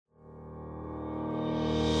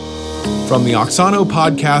From the Oxano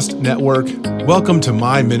Podcast Network, welcome to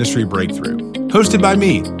My Ministry Breakthrough, hosted by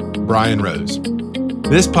me, Brian Rose.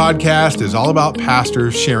 This podcast is all about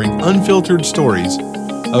pastors sharing unfiltered stories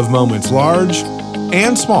of moments large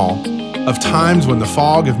and small, of times when the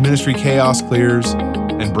fog of ministry chaos clears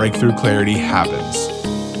and breakthrough clarity happens.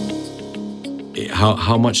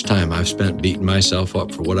 How much time I've spent beating myself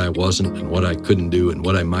up for what I wasn't and what I couldn't do and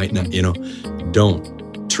what I might not,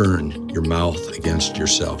 don't turn your mouth against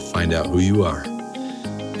yourself. Find out who you are,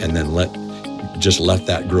 and then let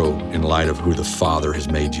that grow in light of who the Father has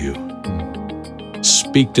made you.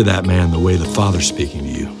 Speak to that man the way the Father's speaking to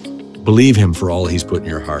you. Believe him for all he's put in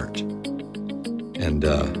your heart. And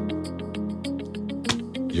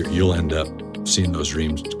you'll end up seeing those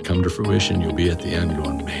dreams come to fruition. You'll be at the end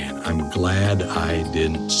going, man, I'm glad I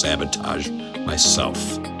didn't sabotage myself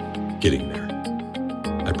getting there.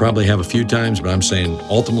 I probably have a few times, but I'm saying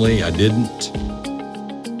ultimately I didn't.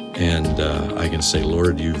 And I can say,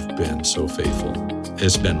 Lord, you've been so faithful.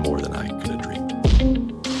 It's been more than I could have dreamed.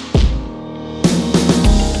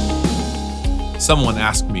 Someone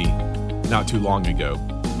asked me not too long ago,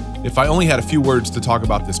 if I only had a few words to talk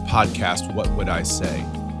about this podcast, what would I say?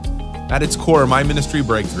 At its core, My Ministry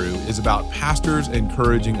Breakthrough is about pastors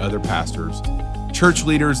encouraging other pastors, church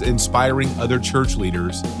leaders inspiring other church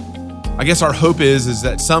leaders. I guess our hope is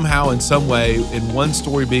that somehow, in some way, in one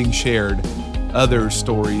story being shared, other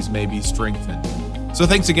stories may be strengthened. So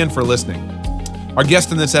thanks again for listening. Our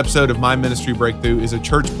guest in this episode of My Ministry Breakthrough is a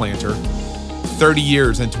church planter, 30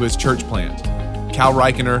 years into his church plant. Cal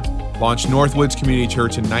Reichner launched Northwoods Community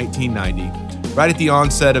Church in 1990, right at the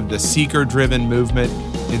onset of the seeker-driven movement,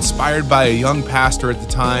 inspired by a young pastor at the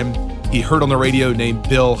time he heard on the radio named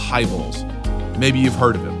Bill Hybels. Maybe you've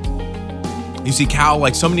heard of him. You see, Cal,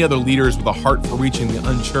 like so many other leaders with a heart for reaching the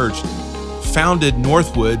unchurched, founded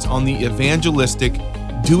Northwoods on the evangelistic,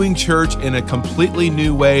 doing church in a completely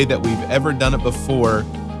new way that we've ever done it before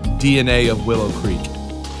DNA of Willow Creek.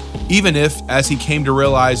 Even if, as he came to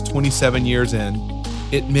realize 27 years in,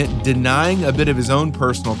 it meant denying a bit of his own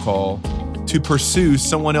personal call to pursue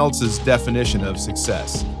someone else's definition of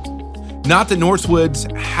success. Not that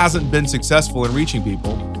Northwoods hasn't been successful in reaching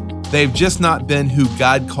people. They've just not been who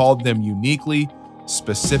God called them uniquely,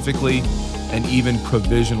 specifically, and even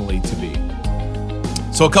provisionally to be.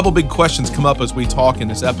 So a couple big questions come up as we talk in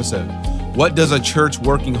this episode. What does a church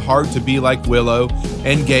working hard to be like Willow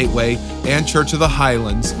and Gateway and Church of the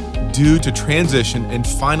Highlands do to transition and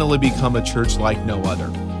finally become a church like no other?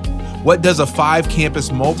 What does a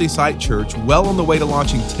 5-campus multi-site church well on the way to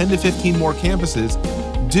launching 10 to 15 more campuses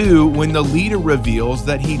do when the leader reveals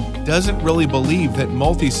that he doesn't really believe that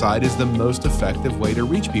multi-site is the most effective way to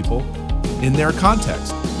reach people in their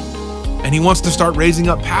context? And he wants to start raising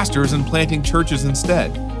up pastors and planting churches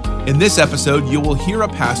instead. In this episode, you will hear a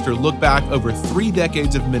pastor look back over 3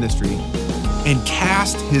 decades of ministry and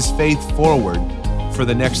cast his faith forward for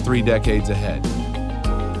the next 3 decades ahead.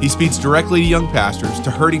 He speaks directly to young pastors, to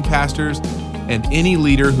hurting pastors, and any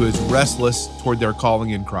leader who is restless toward their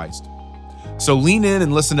calling in Christ. So lean in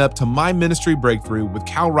and listen up to My Ministry Breakthrough with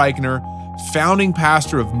Cal Reichner, founding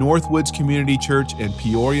pastor of Northwoods Community Church in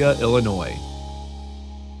Peoria, Illinois.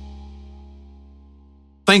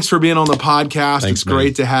 Thanks for being on the podcast. Thanks, it's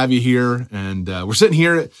great to have you here. And we're sitting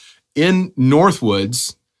here in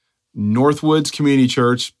Northwoods Community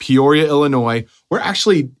Church, Peoria, Illinois. We're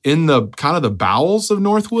actually in the kind of the bowels of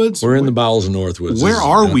Northwoods. We're in the bowels of Northwoods. Where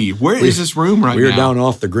are we? Where is this room right now? We're down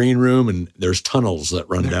off the green room, and there's tunnels that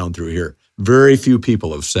run down through here. Very few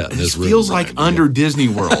people have sat in this room. It feels like under Disney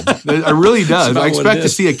World. It really does. I expect to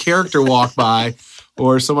see a character walk by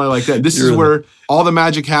or somebody like that. This is where all the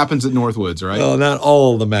magic happens at Northwoods, right? Well, not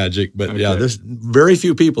all the magic, but yeah, there's very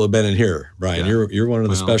few people have been in here, Brian. Yeah. You're one of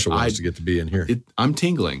the special ones to get to be in here. I'm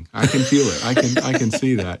tingling. I can feel it. I can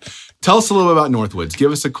see that. Tell us a little bit about Northwoods.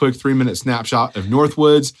 Give us a quick 3-minute snapshot of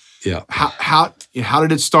Northwoods. Yeah. How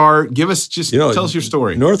did it start? Give us tell us your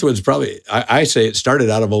story. Northwoods probably, I say it started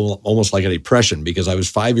out of almost like a depression because I was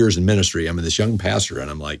 5 years in ministry. I'm this young pastor and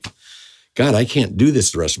I'm like, God, I can't do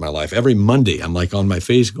this the rest of my life. Every Monday, I'm like on my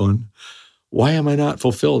face going, why am I not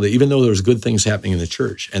fulfilled? Even though there's good things happening in the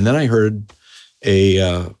church. And then I heard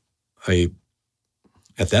at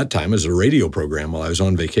that time, it was a radio program while I was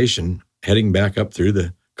on vacation, heading back up through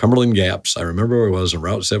the Cumberland Gaps. I remember where I was on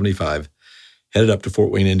Route 75, headed up to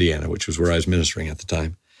Fort Wayne, Indiana, which was where I was ministering at the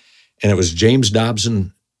time. And it was James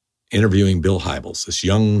Dobson interviewing Bill Hybels, this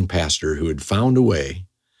young pastor who had found a way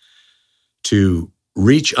to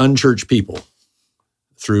reach unchurched people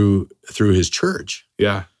through his church.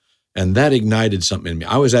 Yeah. And that ignited something in me.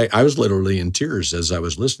 I was literally in tears as I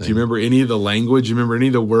was listening. Do you remember any of the language? Do you remember any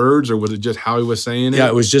of the words, or was it just how he was saying it? Yeah,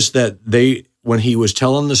 it was just that when he was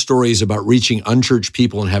telling the stories about reaching unchurched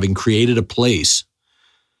people and having created a place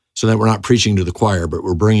so that we're not preaching to the choir, but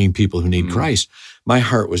we're bringing people who need Christ, my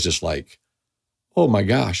heart was just like, oh my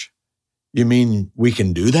gosh, you mean we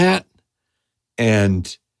can do that?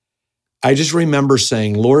 And I just remember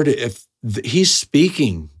saying, Lord, if he's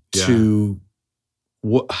speaking to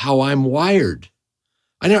how I'm wired.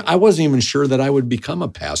 I wasn't even sure that I would become a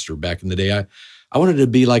pastor back in the day. I wanted to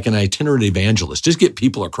be like an itinerant evangelist, just get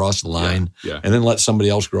people across the line and then let somebody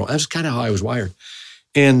else grow. That's kind of how I was wired.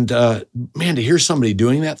 And man, to hear somebody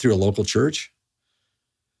doing that through a local church.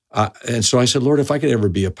 And so I said, Lord, if I could ever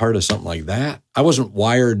be a part of something like that, I wasn't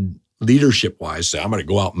wired leadership-wise, so I'm going to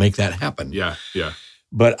go out and make that happen. Yeah.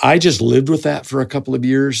 But I just lived with that for a couple of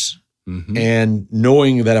years. Mm-hmm. And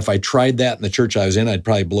knowing that if I tried that in the church I was in, I'd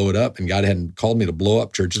probably blow it up, and God hadn't called me to blow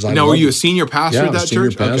up churches. Now, were you a senior pastor at that church?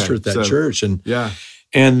 Yeah, senior pastor at that church.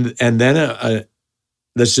 And then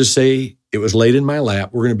let's just say it was laid in my lap.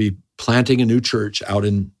 We're going to be planting a new church out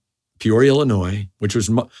in Peoria, Illinois, which was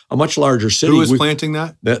a much larger city. Who was planting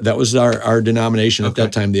that? That was our denomination at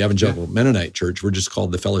that time, the Evangelical Mennonite Church. We're just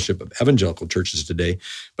called the Fellowship of Evangelical Churches today.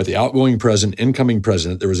 But the outgoing president, incoming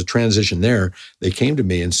president, there was a transition there. They came to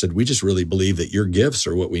me and said, we just really believe that your gifts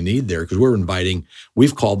are what we need there, because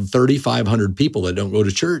we've called 3,500 people that don't go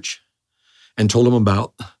to church and told them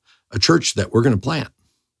about a church that we're going to plant.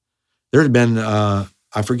 There had been, I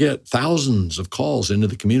forget, thousands of calls into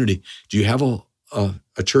the community. Do you have a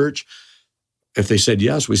church? If they said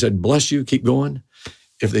yes, we said, bless you, keep going.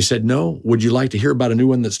 If they said no, would you like to hear about a new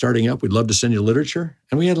one that's starting up? We'd love to send you literature.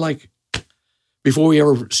 And we had before we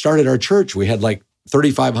ever started our church, we had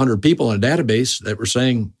 3,500 people in a database that were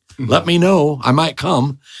saying, let me know, I might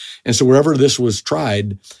come. And so wherever this was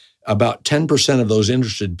tried, about 10% of those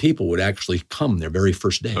interested people would actually come their very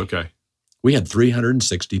first day. Okay. We had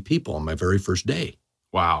 360 people on my very first day.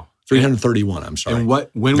 Wow. 331, I'm sorry. And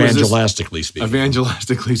when was this? Evangelistically speaking.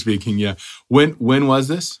 Evangelistically speaking, yeah. When was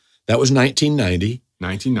this? That was 1990.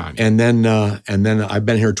 1990. And then I've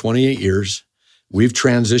been here 28 years. We've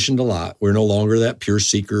transitioned a lot. We're no longer that pure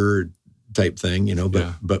seeker type thing,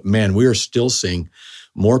 but man, we are still seeing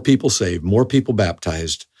more people saved, more people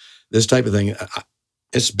baptized, this type of thing.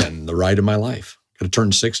 It's been the ride of my life. Going to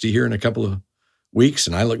turn 60 here in a couple of weeks,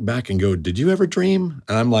 and I look back and go, did you ever dream?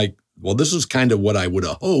 And I'm like, well, this is kind of what I would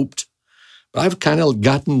have hoped, but I've kind of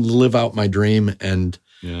gotten to live out my dream, and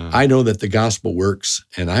I know that the gospel works,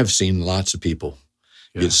 and I've seen lots of people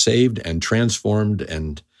get saved and transformed,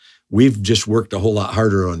 and we've just worked a whole lot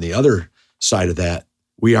harder on the other side of that.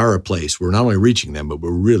 We are a place. We're not only reaching them, but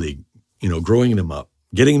we're really, growing them up,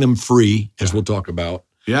 getting them free, as we'll talk about.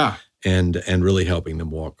 Yeah. And really helping them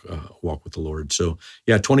walk with the Lord. So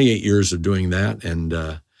 28 years of doing that,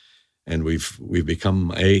 and we've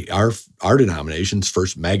become our denomination's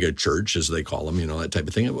first mega church, as they call them, that type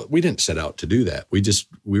of thing. We didn't set out to do that.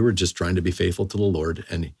 We were just trying to be faithful to the Lord,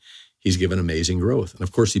 and He's given amazing growth. And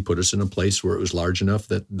of course, He put us in a place where it was large enough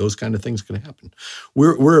that those kind of things could happen.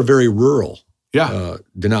 We're a very rural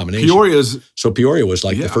denomination. Peoria was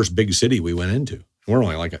the first big city we went into. We're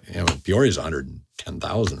only Peoria's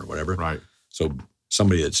 110,000 or whatever. Right. So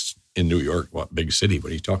somebody that's in New York, big city?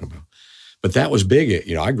 What are you talking about? But that was big.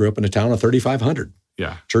 I grew up in a town of 3,500.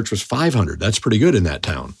 Yeah. Church was 500. That's pretty good in that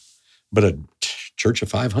town. But a church of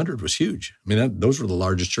 500 was huge. I mean, those were the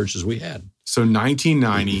largest churches we had. So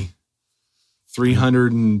 1990,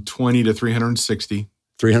 320 to 360.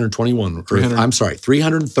 321.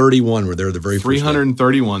 331 were there the very first day.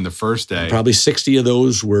 331 the first day. And probably 60 of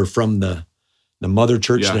those were from the mother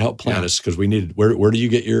church that helped plant us, because we needed, where do you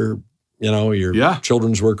get your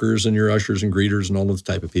children's workers and your ushers and greeters and all those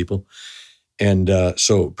type of people? And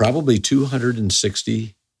so probably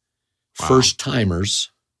 260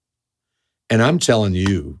 first-timers. And I'm telling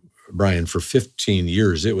you, Brian, for 15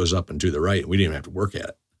 years, it was up and to the right. We didn't even have to work at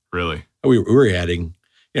it. Really? We were adding,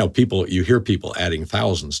 people, you hear people adding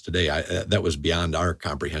thousands today. That was beyond our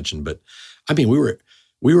comprehension. But, I mean,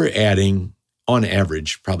 we were adding, on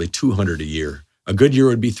average, probably 200 a year. A good year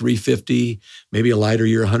would be 350, maybe a lighter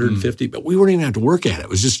year, 150. But we wouldn't even have to work at it. It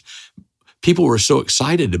was just, people were so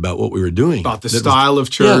excited about what we were doing. About the style of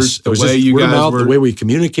church, the way you guys were. The way we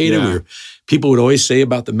communicated. Yeah. People would always say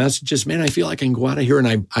about the messages, man, I feel like I can go out of here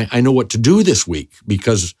and I know what to do this week,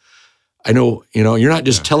 because I know, you're not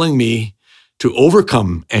just telling me to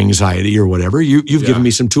overcome anxiety or whatever. You've given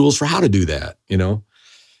me some tools for how to do that,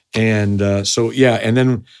 And so, yeah. And then,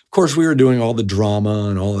 of course, we were doing all the drama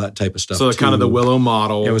and all that type of stuff. So kind of the Willow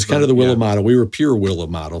model. It was kind of the Willow model. We were pure Willow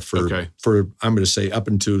model for I'm going to say up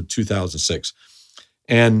until 2006.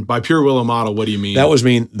 And by pure Willow model, what do you mean? That was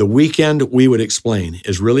the weekend we would explain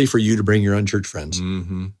is really for you to bring your unchurched friends.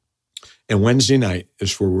 Mm-hmm. And Wednesday night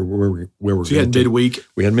is where we're going to take midweek?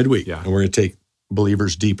 We had midweek. Yeah. And we're going to take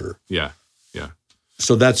believers deeper. Yeah. Yeah.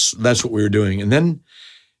 So that's what we were doing. And then,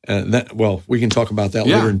 we can talk about that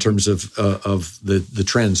later in terms of the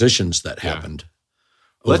transitions that happened.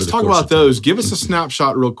 Let's talk about those. Give us a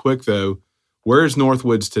snapshot real quick, though. Where's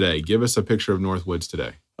Northwoods today? Give us a picture of Northwoods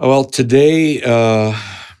today. Well, today,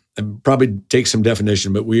 probably take some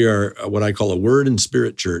definition, but we are what I call a word and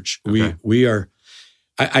spirit church. Okay. We are,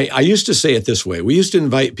 I used to say it this way. We used to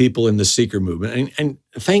invite people in the seeker movement, and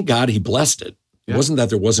thank God he blessed it. It wasn't that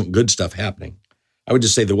there wasn't good stuff happening. I would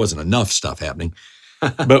just say there wasn't enough stuff happening.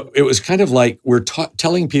 But it was kind of like we're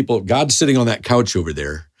telling people, God's sitting on that couch over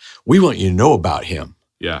there. We want you to know about him.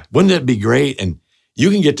 Yeah. Wouldn't that be great? And you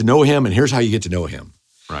can get to know him, and here's how you get to know him.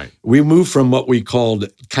 Right. We moved from what we called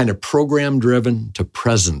kind of program-driven to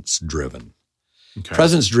presence-driven. Okay.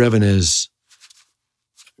 Presence-driven is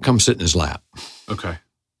come sit in his lap. Okay.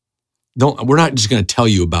 We're not just going to tell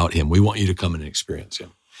you about him. We want you to come and experience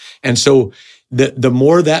him. And so the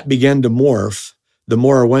more that began to morph, the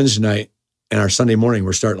more our Wednesday night and our Sunday morning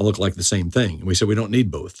were starting to look like the same thing. And we said, we don't need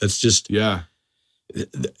both. That's just... Yeah.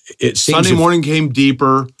 It seems Sunday morning came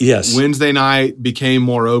deeper. Yes. Wednesday night became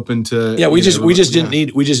more open to. Yeah, we just didn't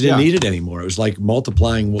need it anymore. It was like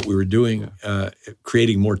multiplying what we were doing,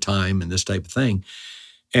 creating more time and this type of thing.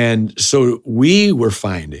 And so we were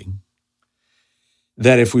finding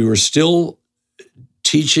that if we were still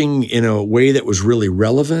teaching in a way that was really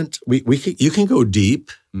relevant, you can go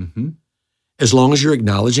deep. Mm-hmm. As long as you're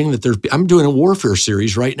acknowledging that I'm doing a warfare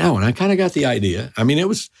series right now, and I kind of got the idea. I mean,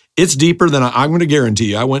 it's deeper than I'm going to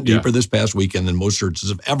guarantee you. I went deeper this past weekend than most churches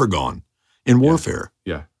have ever gone in warfare.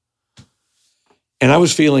 Yeah. And I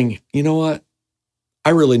was feeling, you know what?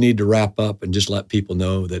 I really need to wrap up and just let people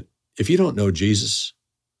know that if you don't know Jesus,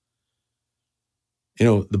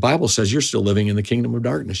 the Bible says you're still living in the kingdom of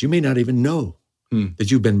darkness. You may not even know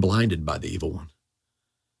that you've been blinded by the evil one.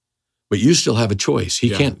 But you still have a choice. He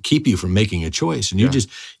can't keep you from making a choice. And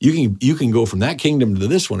you can go from that kingdom to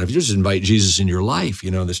this one if you just invite Jesus in your life,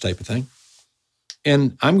 this type of thing.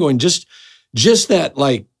 And I'm going just that,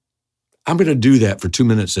 like, I'm going to do that for 2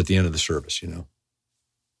 minutes at the end of the service,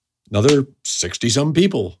 Another 60-some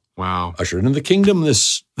people. Wow. Ushered into the kingdom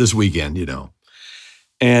this weekend,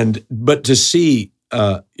 But to see,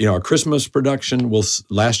 our Christmas production,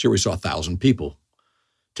 last year we saw 1,000 people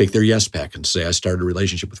take their yes back and say, I started a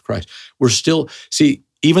relationship with Christ. We're still,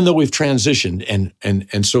 even though we've transitioned,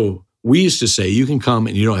 and so we used to say, you can come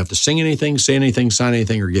and you don't have to sing anything, say anything, sign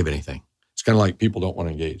anything, or give anything. It's kind of like people don't want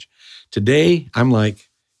to engage. Today, I'm like,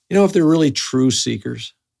 if they're really true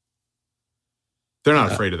seekers, they're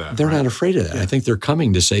not afraid of that. They're not afraid of that. Yeah. I think they're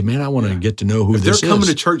coming to say, man, I want to get to know who this is. They're coming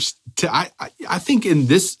to church. I think in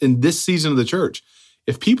this season of the church,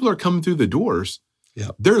 if people are coming through the doors,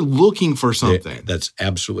 they're looking for something. That's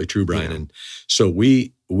absolutely true, Brian. Yeah. And so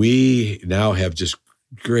we now have just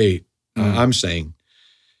great, I'm saying,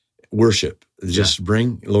 worship. Just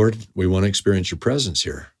bring, Lord, we want to experience your presence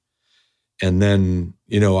here. And then,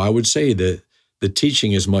 I would say that the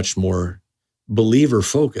teaching is much more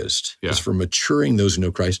believer-focused. It's for maturing those who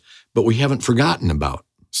know Christ, but we haven't forgotten about.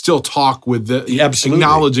 Still talk with the absolutely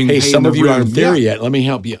acknowledging. Hey, some of you aren't there yet. Let me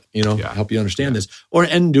help you. Help you understand this.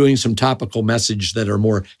 And doing some topical message that are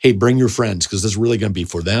more, hey, bring your friends because this is really going to be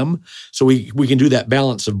for them. So we can do that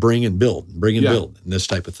balance of bring and build, and this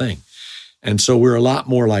type of thing. And so we're a lot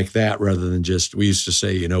more like that rather than just. We used to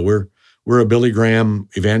say, we're a Billy Graham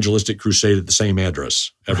evangelistic crusade at the same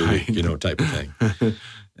address every week, type of thing.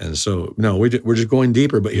 And so, no, we're just going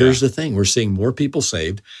deeper. But here's the thing. We're seeing more people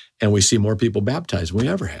saved, and we see more people baptized than we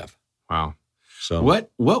ever have. Wow. So what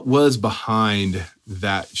was behind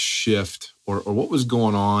that shift or what was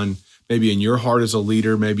going on maybe in your heart as a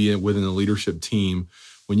leader, maybe within the leadership team,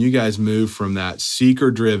 when you guys moved from that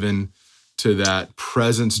seeker-driven to that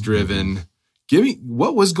presence-driven? Give me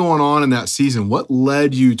what was going on in that season. What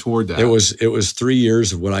led you toward that? It was 3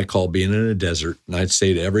 years of what I call being in a desert. And I'd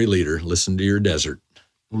say to every leader, listen to your desert.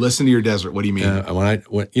 Listen to your desert. What do you mean? When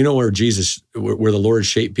where the Lord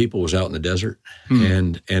shaped people was out in the desert,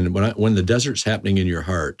 and when the desert's happening in your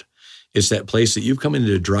heart, it's that place that you've come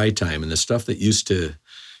into a dry time, and the stuff that used to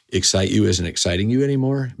excite you isn't exciting you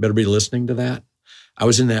anymore. Better be listening to that. I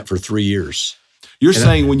was in that for 3 years. You're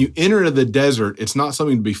saying when you enter into the desert, it's not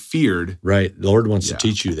something to be feared. Right. The Lord wants to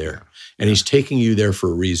teach you there, and He's taking you there for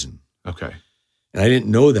a reason. Okay. And I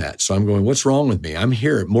didn't know that. So I'm going, what's wrong with me? I'm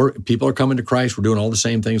here. More people are coming to Christ. We're doing all the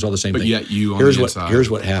same things, all the same things. But yet you on here's the what, inside. Here's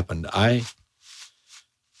what happened.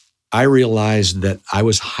 I realized that I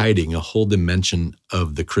was hiding a whole dimension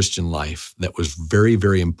of the Christian life that was very,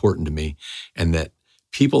 very important to me, and that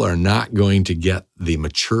people are not going to get the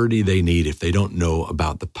maturity they need if they don't know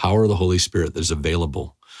about the power of the Holy Spirit that's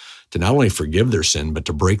available to not only forgive their sin, but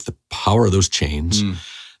to break the power of those chains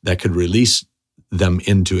that could release them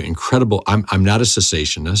into incredible. I'm not a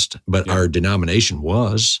cessationist, but our denomination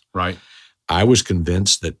was. Right. I was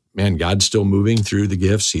convinced that, man, God's still moving through the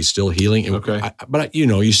gifts. He's still healing. Okay. But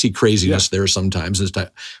you see craziness there sometimes.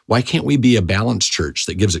 Why can't we be a balanced church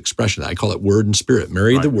that gives expression? I call it word and spirit.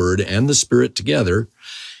 Marry the word and the spirit together.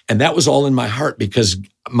 And that was all in my heart, because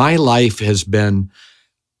my life has been,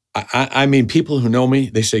 I mean, people who know me,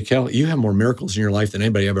 they say, Kel, you have more miracles in your life than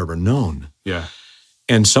anybody I've ever known. Yeah.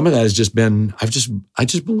 And some of that has just been, I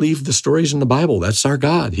just believe the stories in the Bible. That's our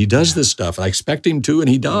God. He does this stuff. I expect him to, and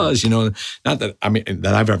he does, Not that,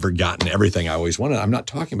 that I've ever gotten everything I always wanted. I'm not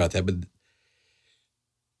talking about that, but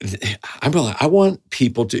I want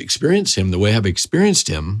people to experience him the way I've experienced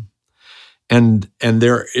him. And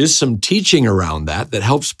there is some teaching around that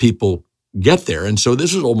helps people get there. And so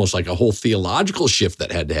this is almost like a whole theological shift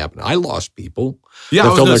that had to happen. I lost people. Yeah, I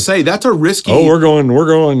was going to say, that's a risky. Oh, we're going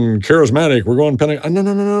charismatic. We're going Pentecostal.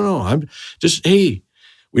 No. I'm just, hey,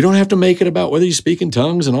 we don't have to make it about whether you speak in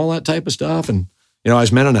tongues and all that type of stuff. And, I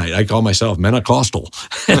was Mennonite. I call myself Mentecostal.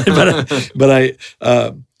 but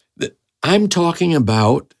I'm talking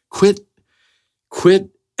about quit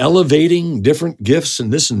elevating different gifts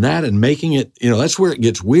and this and that and making it, that's where it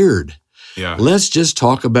gets weird. Yeah. Let's just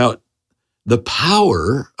talk about the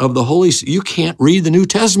power of the Holy Spirit. You can't read the New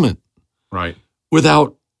Testament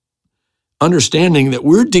without understanding that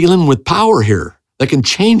we're dealing with power here that can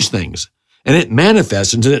change things, and it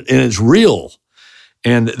manifests and it's real,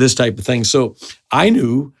 and this type of thing. So I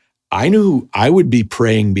knew I would be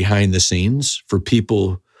praying behind the scenes for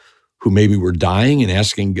people who maybe were dying and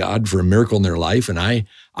asking God for a miracle in their life. And I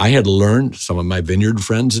had learned, some of my Vineyard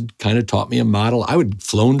friends had kind of taught me a model. I would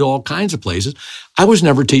flown to all kinds of places. I was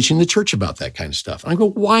never teaching the church about that kind of stuff. And I go,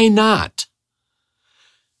 why not?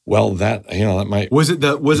 Well, that might. Was it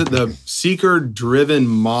the seeker-driven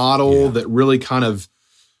model that really kind of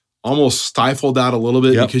almost stifled out a little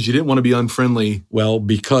bit because you didn't want to be unfriendly? Well,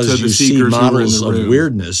 because you see models of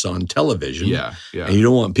weirdness on television. Yeah. And you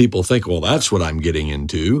don't want people to think, well, that's what I'm getting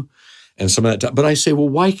into. And some of that, but I say, well,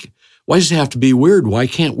 why does it have to be weird? Why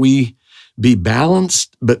can't we be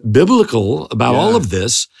balanced but biblical about all of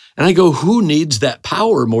this? And I go, who needs that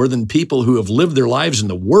power more than people who have lived their lives in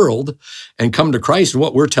the world and come to Christ? And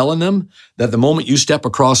what we're telling them, that the moment you step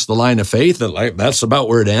across the line of faith, that's about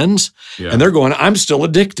where it ends. Yeah. And they're going, I'm still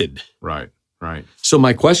addicted. Right. So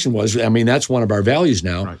my question was, that's one of our values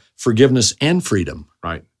now, forgiveness and freedom.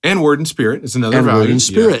 Right. And word and spirit is another value. Word and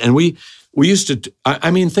spirit. Yeah. And we used to,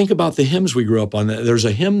 think about the hymns we grew up on. There's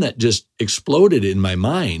a hymn that just exploded in my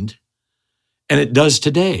mind, and it does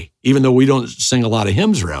today, even though we don't sing a lot of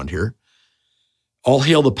hymns around here. All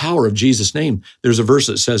hail the power of Jesus' name. There's a verse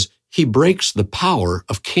that says, he breaks the power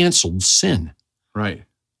of canceled sin. Right.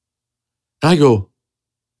 And I go,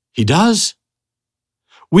 he does?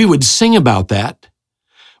 We would sing about that,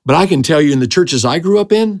 but I can tell you in the churches I grew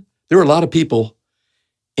up in, there were a lot of people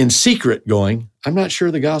in secret going, I'm not sure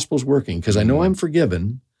the gospel's working because I know I'm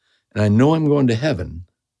forgiven and I know I'm going to heaven,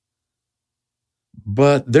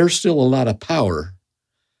 but there's still a lot of power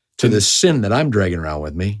to this sin that I'm dragging around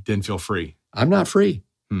with me. Didn't feel free. I'm not free.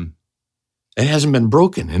 It hasn't been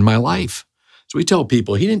broken in my life. So we tell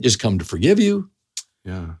people, he didn't just come to forgive you.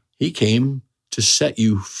 Yeah. He came to set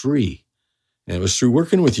you free. And it was through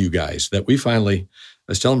working with you guys that we finally,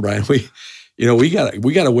 I was telling Brian, we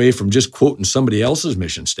got away from just quoting somebody else's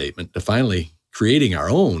mission statement to finally creating our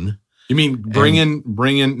own. You mean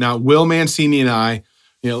bringing now Will Mancini and I,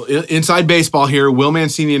 inside baseball here, Will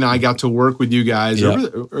Mancini and I got to work with you guys.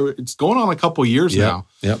 It's going on a couple of years now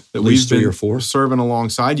that we've been 3 or 4 serving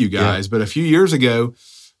alongside you guys. But a few years ago,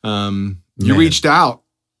 you reached out,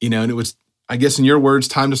 and it was, I guess in your words,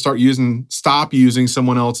 time to stop using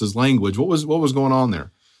someone else's language. What was going on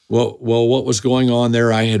there? Well, what was going on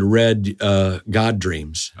there, I had read God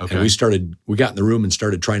Dreams. Okay. And we got in the room and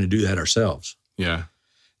started trying to do that ourselves. Yeah.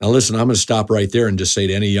 Now listen, I'm going to stop right there and just say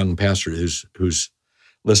to any young pastor who's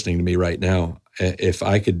listening to me right now, if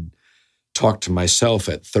I could talk to myself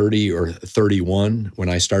at 30 or 31 when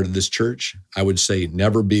I started this church, I would say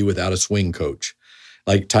never be without a swing coach.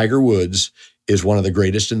 Like Tiger Woods is one of the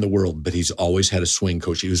greatest in the world, but he's always had a swing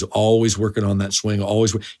coach. He was always working on that swing,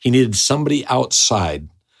 he needed somebody outside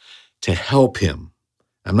to help him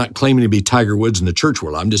I'm not claiming to be Tiger Woods in the church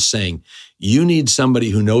world. I'm just saying you need somebody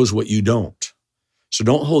who knows what you don't. So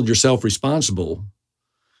don't hold yourself responsible,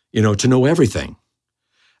 to know everything.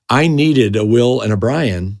 I needed a Will and a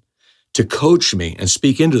Brian to coach me and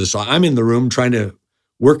speak into this. So I'm in the room trying to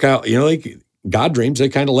work out, like God dreams, they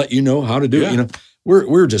kind of let you know how to do it.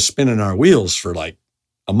 We're just spinning our wheels for like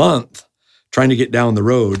a month trying to get down the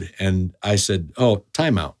road. And I said, oh,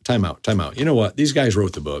 time out. You know what? These guys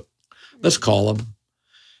wrote the book. Let's call them.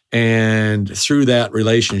 And through that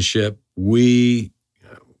relationship, we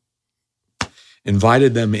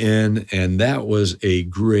invited them in, and that was a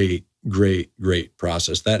great, great, great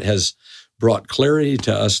process. That has brought clarity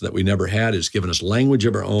to us that we never had. It's given us language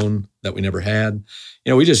of our own that we never had.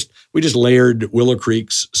 We just layered Willow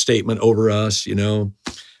Creek's statement over us,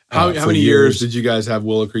 How many years did you guys have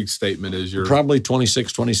Willow Creek statement as your? Probably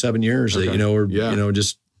 26, 27 years. Okay.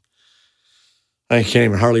 Just I can't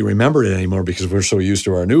even hardly remember it anymore because we're so used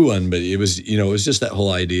to our new one. But it was, it was just that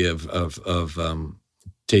whole idea of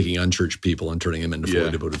taking unchurched people and turning them into fully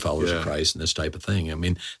devoted followers of Christ and this type of thing. I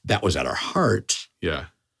mean, that was at our heart. Yeah.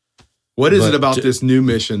 What is it about this new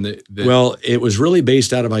mission that? Well, it was really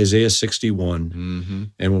based out of Isaiah 61. Mm-hmm.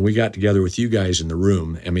 And when we got together with you guys in the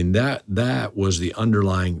room, I mean, that was the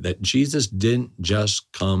underlying, that Jesus didn't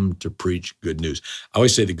just come to preach good news. I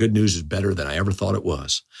always say the good news is better than I ever thought it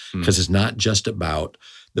was, because it's not just about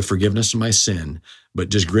the forgiveness of my sin, but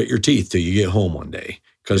just grit your teeth till you get home one day,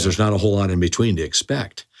 because there's not a whole lot in between to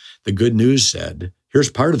expect. The good news said,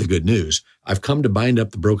 here's part of the good news. I've come to bind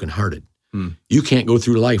up the brokenhearted. You can't go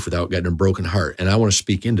through life without getting a broken heart. And I want to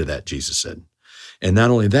speak into that, Jesus said. And not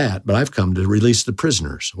only that, but I've come to release the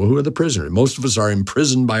prisoners. Well, who are the prisoners? Most of us are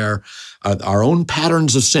imprisoned by our own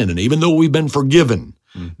patterns of sin. And even though we've been forgiven,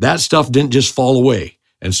 that stuff didn't just fall away.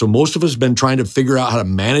 And so most of us have been trying to figure out how to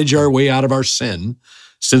manage our way out of our sin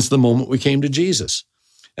since the moment we came to Jesus.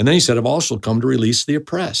 And then he said, I've also come to release the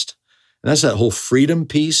oppressed. And that's that whole freedom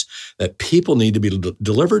piece, that people need to be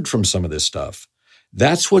delivered from some of this stuff.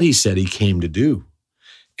 That's what he said he came to do.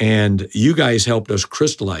 And you guys helped us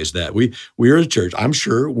crystallize that. We are a church. I'm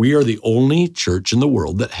sure we are the only church in the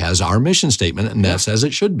world that has our mission statement, and that's as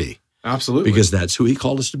it should be. Absolutely. Because that's who he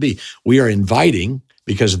called us to be. We are inviting,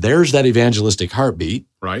 because there's that evangelistic heartbeat,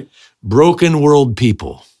 right? Broken world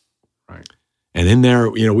people. Right. And in there,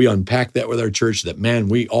 we unpack that with our church, that, man,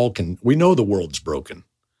 we know the world's broken.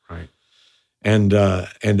 Right. And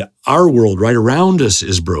our world right around us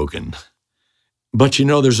is broken. But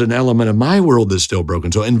there's an element of my world that's still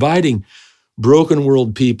broken. So inviting broken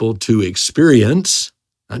world people to experience,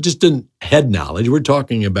 not just in head knowledge, we're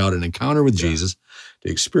talking about an encounter with Jesus,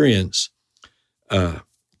 to experience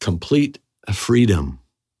complete freedom.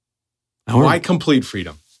 Why complete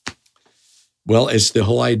freedom? Well, it's the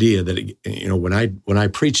whole idea that, when I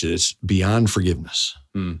preach it, it's beyond forgiveness.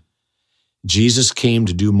 Jesus came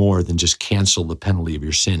to do more than just cancel the penalty of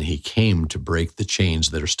your sin. He came to break the chains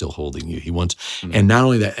that are still holding you. He wants, and not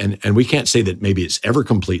only that, and we can't say that maybe it's ever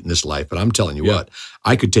complete in this life, but I'm telling you what,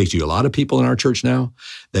 I could take to you a lot of people in our church now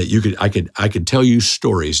that I could tell you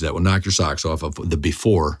stories that will knock your socks off of the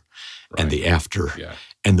before and the after. Yeah.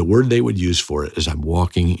 And the word they would use for it is, I'm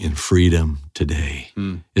walking in freedom today.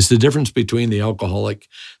 It's the difference between the alcoholic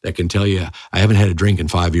that can tell you, I haven't had a drink in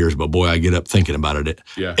 5 years, but boy, I get up thinking about it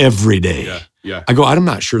every day. Yeah. I go, I'm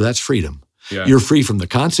not sure that's freedom. Yeah. You're free from the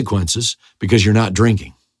consequences because you're not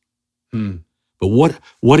drinking. But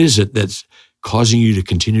what is it that's causing you to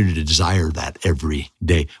continue to desire that every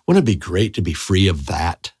day? Wouldn't it be great to be free of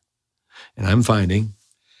that? And I'm finding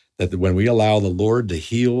that when we allow the Lord to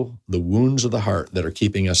heal the wounds of the heart that are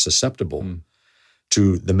keeping us susceptible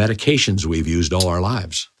to the medications we've used all our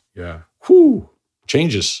lives. Yeah.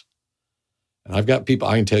 Changes. And I've got people,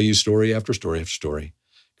 I can tell you story after story after story,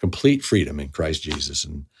 complete freedom in Christ Jesus.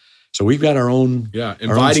 And so we've got our own. Yeah,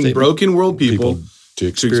 inviting broken world people to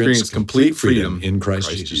experience complete freedom in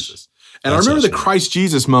Christ Jesus. And I remember the Christ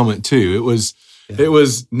Jesus moment too. It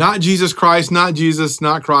was not Jesus Christ, not Jesus,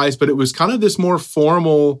 not Christ, but it was kind of this more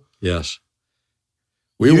formal. Yes.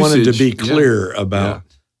 We wanted to be clear about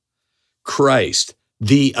Christ,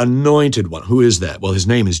 the anointed one. Who is that? Well, his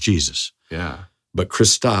name is Jesus. Yeah. But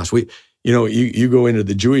Christos, you go into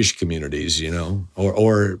the Jewish communities,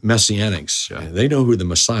 or Messianics. Yeah. They know who the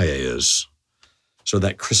Messiah is. So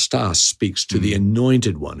that Christos speaks to the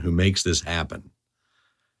anointed one who makes this happen.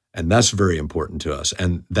 And that's very important to us.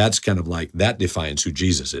 And that's kind of like, that defines who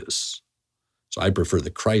Jesus is. So I prefer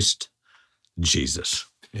the Christ Jesus,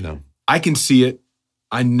 I can see it.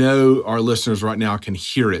 I know our listeners right now can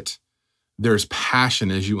hear it. There's passion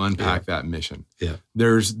as you unpack that mission. Yeah.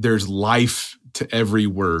 There's life to every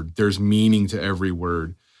word. There's meaning to every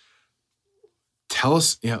word. tell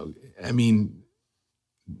us, I mean,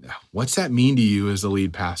 what's that mean to you as the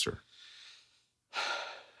lead pastor?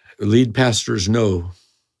 Lead pastors know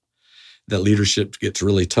that leadership gets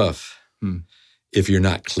really tough if you're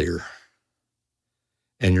not clear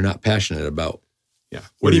and you're not passionate about. Yeah.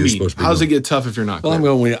 What do you mean? How does it get tough if you're not clear?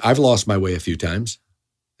 Well, I've lost my way a few times.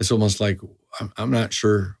 It's almost like I'm not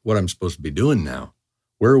sure what I'm supposed to be doing now.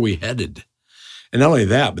 Where are we headed? And not only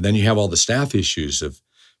that, but then you have all the staff issues of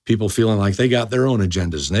people feeling like they got their own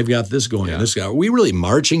agendas and they've got this going and this guy. Are we really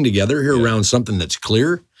marching together here around something that's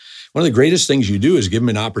clear? One of the greatest things you do is give them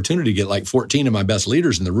an opportunity to get like 14 of my best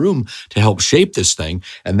leaders in the room to help shape this thing.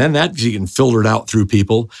 And then that you can filter it out through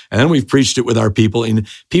people. And then we've preached it with our people. And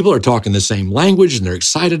people are talking the same language and they're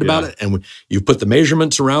excited about it. And you've put the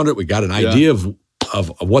measurements around it. We got an idea of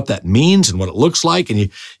what that means and what it looks like. And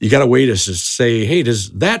you got a way to say, hey, does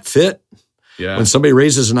that fit? Yeah. When somebody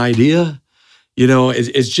raises an idea,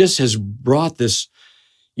 it just has brought this,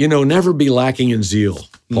 never be lacking in zeal,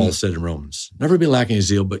 Paul said in Romans. Never be lacking in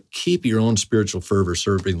zeal, but keep your own spiritual fervor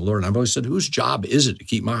serving the Lord. And I've always said, whose job is it to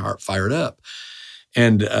keep my heart fired up?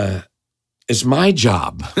 And it's my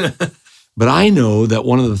job. But I know that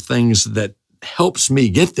one of the things that helps me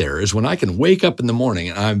get there is when I can wake up in the morning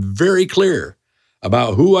and I'm very clear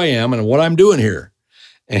about who I am and what I'm doing here.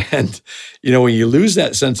 And, when you lose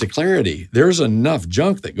that sense of clarity, there's enough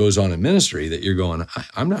junk that goes on in ministry that you're going,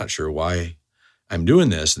 I'm not sure why I'm doing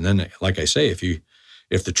this. And then, like I say,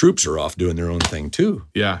 if the troops are off doing their own thing too.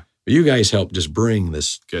 Yeah. But you guys help just bring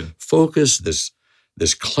this focus,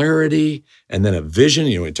 this clarity, and then a vision.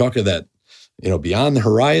 We talk of that, beyond the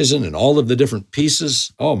horizon and all of the different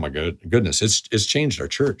pieces. Oh my goodness, it's changed our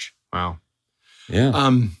church. Wow.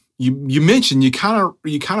 Yeah. You mentioned you kind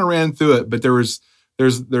of ran through it, but there's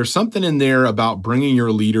something in there about bringing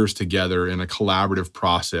your leaders together in a collaborative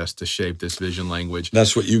process to shape this vision language.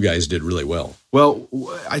 That's what you guys did really well. Well,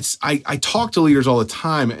 I talk to leaders all the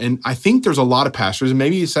time, and I think there's a lot of pastors, and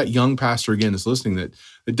maybe it's that young pastor again that's listening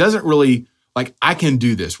that doesn't really like, I can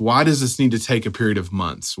do this. Why does this need to take a period of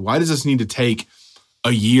months? Why does this need to take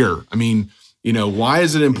a year? I mean, why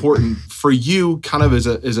is it important for you kind of as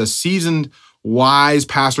a seasoned, wise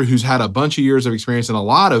pastor who's had a bunch of years of experience and a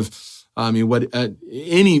lot of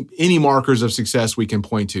any markers of success we can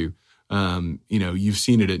point to, you've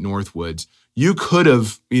seen it at Northwoods. You could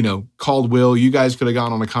have, called Will. You guys could have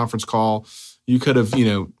gone on a conference call. You could have,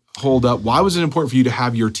 holed up. Why was it important for you to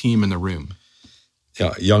have your team in the room?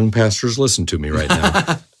 Yeah, young pastors, listen to me right now.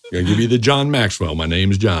 I'm going to give you the John Maxwell. My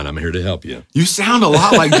name's John. I'm here to help you. You sound a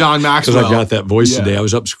lot like John Maxwell. Because I got that voice today. I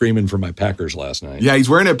was up screaming for my Packers last night. Yeah, he's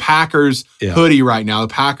wearing a Packers hoodie right now.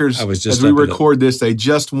 The Packers, as we record this, they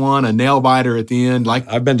just won a nail biter at the end.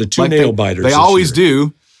 I've been to two nail biters. They always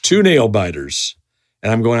do. 2 nail biters.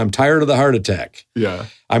 And I'm tired of the heart attack. Yeah.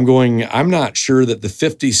 I'm not sure that the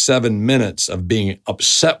 57 minutes of being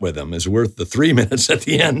upset with them is worth the 3 minutes at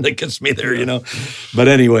the end that gets me there, But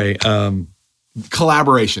anyway,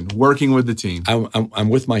 collaboration, working with the team. I'm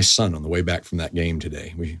with my son on the way back from that game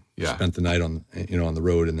today. We spent the night on the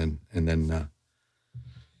road,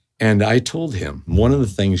 and I told him, one of the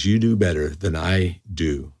things you do better than I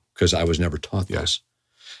do, because I was never taught this.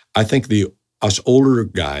 I think us older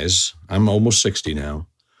guys, I'm almost 60 now,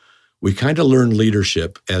 we kind of learn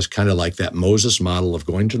leadership as kind of like that Moses model of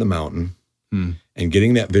going to the mountain and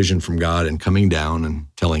getting that vision from God and coming down and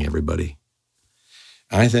telling everybody.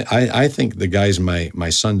 I think the guy's my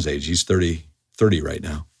son's age. He's 30 right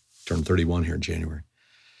now, turned 31 here in January.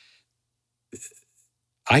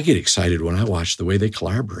 I get excited when I watch the way they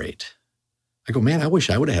collaborate. I go, man, I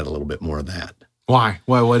wish I would have had a little bit more of that. Why?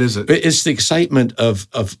 What is it? It's the excitement of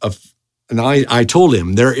and I told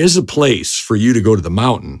him, there is a place for you to go to the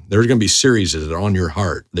mountain. There's going to be series that are on your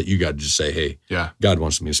heart that you got to just say, hey, God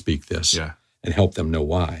wants me to speak this and help them know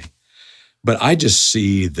why. But I just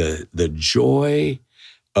see the joy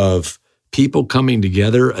of people coming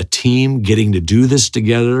together, a team getting to do this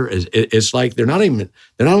together. It's like they're not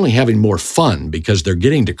only having more fun because they're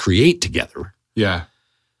getting to create together. Yeah.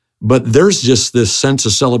 But there's just this sense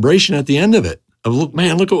of celebration at the end of it. Of look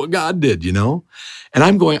at what God did, And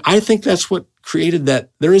I'm going, I think that's what created that.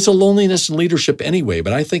 There is a loneliness in leadership anyway,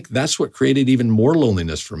 but I think that's what created even more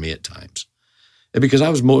loneliness for me at times. And because I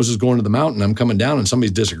was Moses going to the mountain, I'm coming down and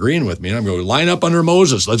somebody's disagreeing with me, and I'm going, line up under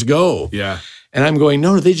Moses, let's go. Yeah. And I'm going,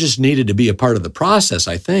 no, they just needed to be a part of the process,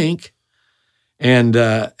 I think. And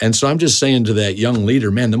so I'm just saying to that young leader,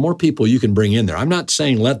 man, the more people you can bring in there, I'm not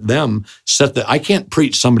saying let them I can't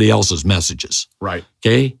preach somebody else's messages. Right.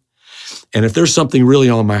 Okay? And if there's something really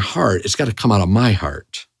on my heart, it's got to come out of my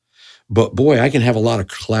heart. But boy, I can have a lot of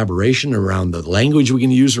collaboration around the language we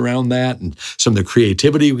can use around that and some of the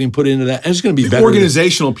creativity we can put into that. And it's going to be better.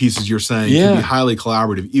 Organizational pieces you're saying can be highly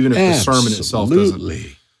collaborative, even if the sermon itself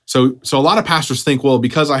doesn't. So a lot of pastors think, well,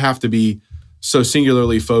 because I have to be so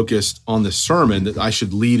singularly focused on the sermon that I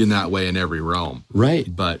should lead in that way in every realm.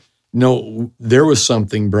 Right. But no, there was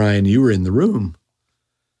something, Brian, you were in the room.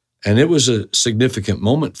 And it was a significant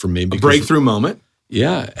moment for me. A breakthrough moment.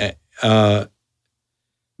 Yeah.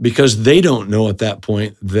 Because they don't know at that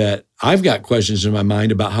point that I've got questions in my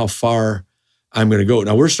mind about how far I'm going to go.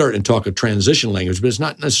 Now, we're starting to talk a transition language, but it's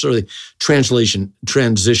not necessarily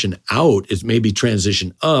transition out. It's maybe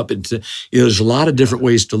transition up. There's a lot of different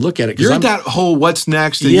ways to look at it. You're at that whole what's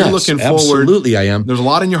next, and you're looking forward. Absolutely, I am. There's a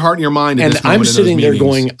lot in your heart and your mind in and this moment. I'm sitting there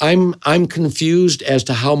going, I'm confused as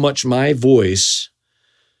to how much my voice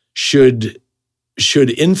should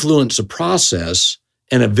influence a process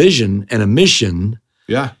and a vision and a mission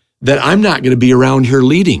that I'm not going to be around here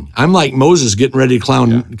leading. I'm like Moses getting ready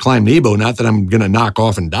to climb Nebo, not that I'm going to knock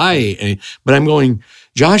off and die, but I'm going,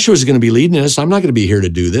 Joshua's going to be leading this. I'm not going to be here to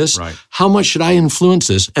do this. Right. How much should I influence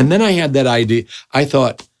this? And then I had that idea. I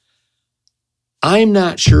thought, I'm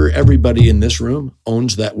not sure everybody in this room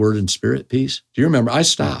owns that word and spirit piece. Do you remember? I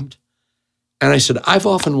stopped and I said, I've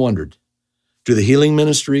often wondered, do the healing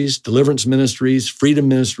ministries, deliverance ministries, freedom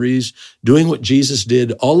ministries, doing what Jesus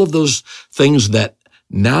did, all of those things that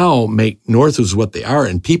now make Northwoods what they are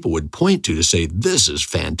and people would point to say, this is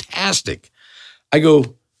fantastic. I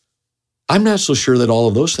go, I'm not so sure that all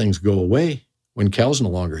of those things go away when Cal's no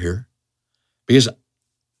longer here, because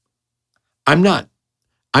I'm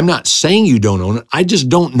not saying you don't own it. I just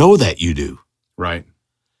don't know that you do. Right.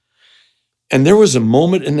 And there was a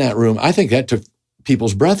moment in that room, I think that took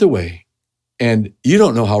people's breath away. And you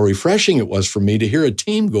don't know how refreshing it was for me to hear a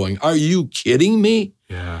team going, are you kidding me?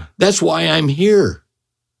 Yeah. That's why I'm here.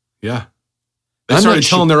 Yeah. They started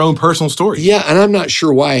telling their own personal stories. Yeah, and I'm not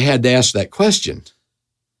sure why I had to ask that question.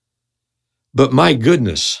 But my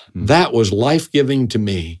goodness, that was life-giving to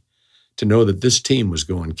me to know that this team was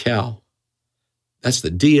going, Cal, that's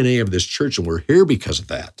the DNA of this church, and we're here because of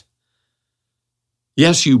that.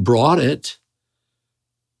 Yes, you brought it,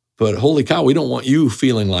 but holy cow, we don't want you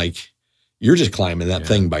feeling like you're just climbing that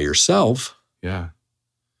thing by yourself. Yeah.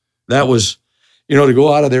 That was, to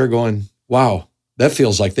go out of there going, wow, that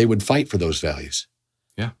feels like they would fight for those values.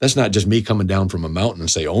 Yeah. That's not just me coming down from a mountain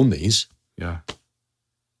and say, own these. Yeah.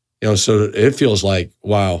 So it feels like,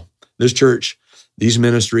 wow, this church, these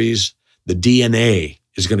ministries, the DNA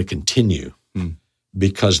is going to continue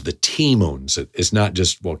because the team owns it. It's not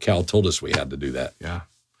just, well, Cal told us we had to do that. Yeah.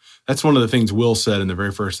 That's one of the things Will said in the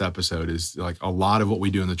very first episode is like a lot of what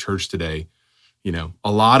we do in the church today,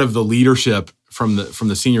 a lot of the leadership from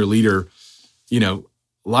the senior leader,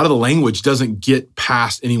 a lot of the language doesn't get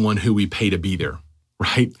past anyone who we pay to be there,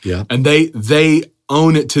 right? Yeah. And they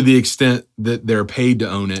own it to the extent that they're paid to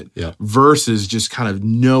own it versus just kind of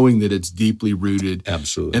knowing that it's deeply rooted.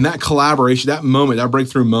 Absolutely. And that collaboration, that moment, that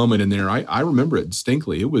breakthrough moment in there, I remember it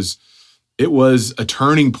distinctly. It was a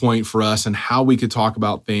turning point for us and how we could talk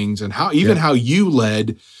about things and how you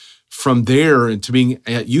led from there into being,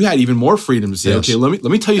 you had even more freedom to say, okay, let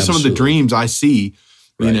me tell you some of the dreams I see,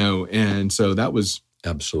 and so that was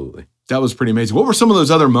pretty amazing. What were some of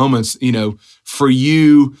those other moments, for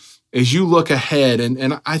you as you look ahead?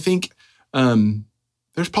 And I think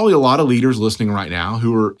there's probably a lot of leaders listening right now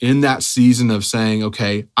who are in that season of saying,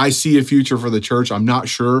 okay, I see a future for the church. I'm not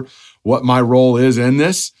sure what my role is in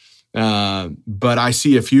this, but I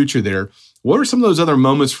see a future there. What are some of those other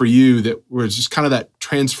moments for you that were just kind of that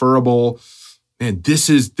transferable, and this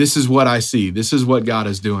is what I see. This is what God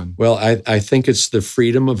is doing? Well, I think it's the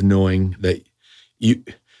freedom of knowing that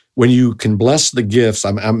when you can bless the gifts,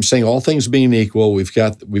 I'm saying all things being equal, we've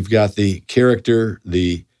got the character,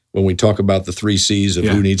 when we talk about the 3 C's of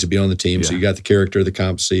who needs to be on the team. So you got the character, the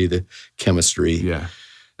competency, the chemistry. Yeah.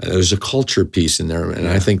 There's a culture piece in there. And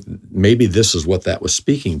I think maybe this is what that was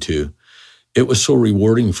speaking to. It was so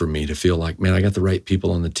rewarding for me to feel like, man, I got the right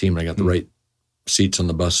people on the team. I got the right seats on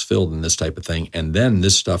the bus filled and this type of thing. And then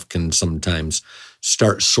this stuff can sometimes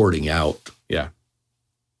start sorting out. Yeah.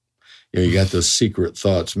 You got those secret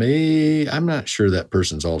thoughts. I'm not sure that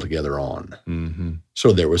person's altogether on. Mm-hmm.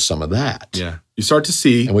 So there was some of that. Yeah. You start to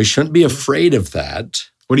see. And we shouldn't be afraid of that.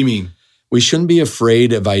 What do you mean? We shouldn't be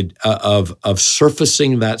afraid of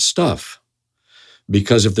surfacing that stuff.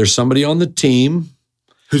 Because if there's somebody on the team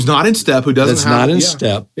who's not in step, that's not in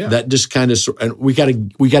step, that just kind of, and we got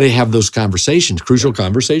to have those conversations, crucial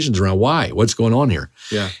conversations around why, what's going on here.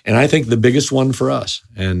 Yeah. And I think the biggest one for us,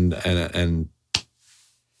 and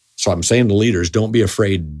So I'm saying to leaders, don't be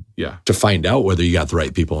afraid Yeah. to find out whether you got the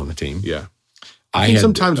right people on the team. Yeah. I think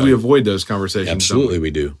sometimes we avoid those conversations. Absolutely,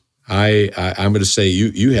 we do. I'm going to say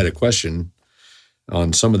you had a question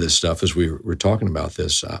on some of this stuff as we were talking about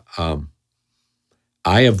this.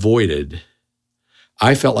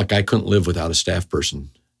 I felt like I couldn't live without a staff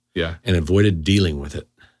person. Yeah. And avoided dealing with it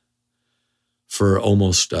for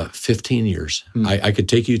almost 15 years. I could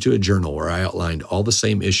take you to a journal where I outlined all the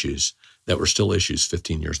same issues that were still issues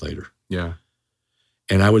 15 years later. Yeah.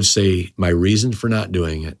 And I would say my reason for not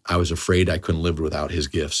doing it, I was afraid I couldn't live without his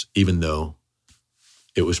gifts, even though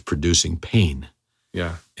it was producing pain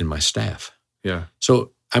in my staff. Yeah.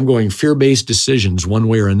 So I'm going fear-based decisions one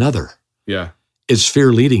way or another. Yeah. It's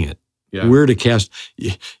fear leading it. Yeah. We're to cast,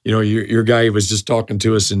 your guy was just talking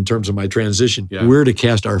to us in terms of my transition. Yeah. We're to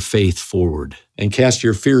cast our faith forward and cast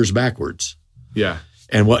your fears backwards. Yeah.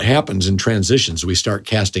 And what happens in transitions, we start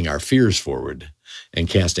casting our fears forward and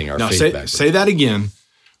casting our faith backwards. Say that again.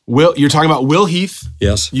 You're talking about Will Heath.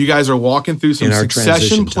 Yes. You guys are walking through some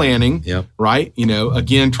succession planning, Yep. right?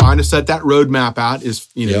 Again, trying to set that roadmap out is,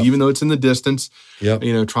 Yep. even though it's in the distance, Yep.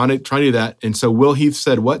 Trying to do that. And so Will Heath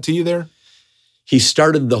said what to you there? He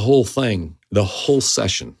started the whole thing, the whole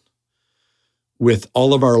session with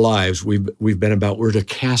all of our lives. We've been about, we're to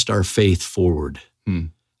cast our faith forward.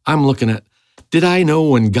 I'm looking at, did I know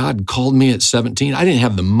when God called me at 17? I didn't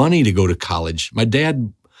have the money to go to college. My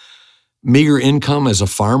dad, meager income as a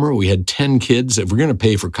farmer. We had 10 kids. If we're going to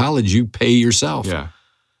pay for college, you pay yourself. Yeah.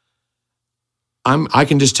 I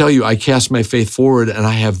can just tell you, I cast my faith forward and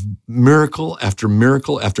I have miracle after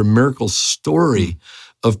miracle after miracle story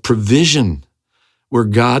of provision where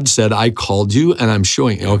God said, I called you and I'm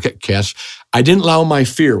showing you. Okay, I didn't allow my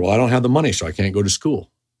fear. Well, I don't have the money, so I can't go to school.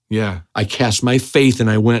 Yeah. I cast my faith and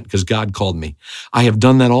I went because God called me. I have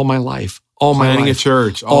done that all my life. Planning a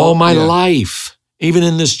church. All my life. Even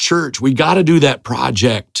in this church, we got to do that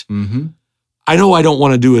project. Mm-hmm. I know I don't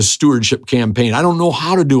want to do a stewardship campaign. I don't know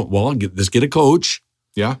how to do it. Well, let's get a coach.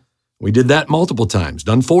 Yeah. We did that multiple times,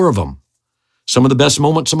 done 4 of them. Some of the best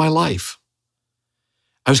moments of my life.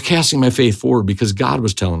 I was casting my faith forward because God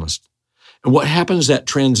was telling us. And what happens at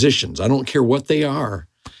transitions, I don't care what they are,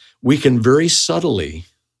 we can very subtly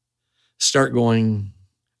start going,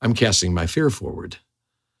 I'm casting my fear forward.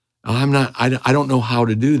 I don't know how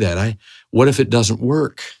to do that. What if it doesn't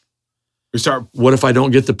work? What if I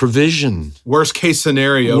don't get the provision? Worst case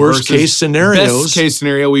scenario. Worst case scenarios. Best case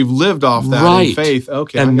scenario. We've lived off that in faith.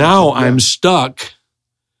 Okay. And now I'm stuck.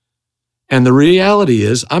 And the reality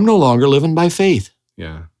is I'm no longer living by faith.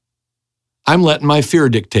 Yeah. I'm letting my fear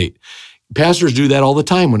dictate. Pastors do that all the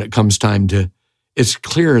time when it comes time to, it's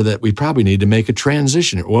clear that we probably need to make a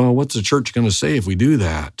transition. Well, what's the church going to say if we do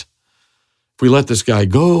that? If we let this guy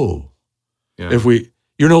go? Yeah.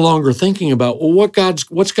 You're no longer thinking about, well,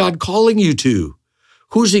 what's God calling you to?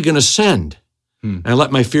 Who's he going to send? And I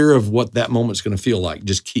let my fear of what that moment's going to feel like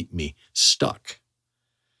just keep me stuck.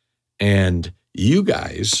 And you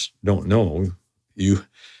guys don't know, you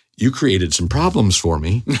created some problems for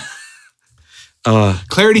me.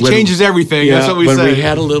 Clarity changes everything. Yeah, that's what we say. When we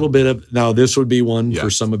had a little bit of, now this would be one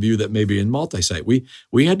for some of you that may be in multi-site. We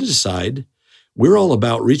had to decide, we're all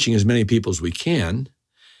about reaching as many people as we can.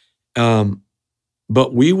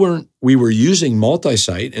 But we were using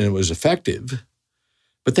multi-site and it was effective,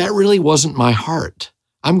 but that really wasn't my heart.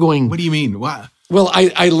 I'm going, what do you mean? Why? Well,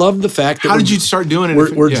 I love the fact that how did you start doing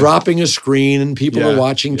it? We're dropping a screen and people are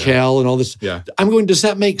watching Cal and all this. Yeah. I'm going, does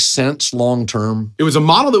that make sense long term? It was a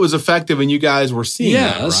model that was effective and you guys were seeing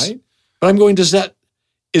that, right? But I'm going, is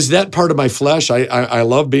that part of my flesh? I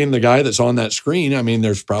love being the guy that's on that screen. I mean,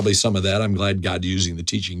 there's probably some of that. I'm glad God's using the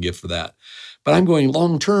teaching gift for that. But I'm going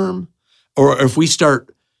long term, or if we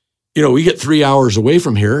start, we get 3 hours away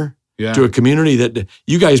from here to a community that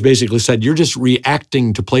you guys basically said, you're just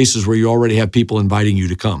reacting to places where you already have people inviting you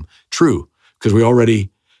to come. True, because we already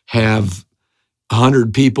have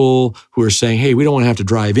 100 people who are saying, hey, we don't want to have to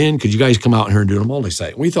drive in. Could you guys come out here and do a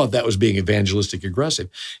multi-site? And we thought that was being evangelistic aggressive.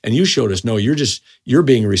 And you showed us, no, you're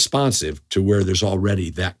being responsive to where there's already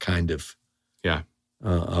that kind of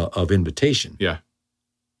of invitation. Yeah.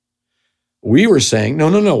 We were saying,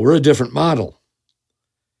 no, we're a different model.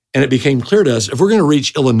 And it became clear to us, if we're going to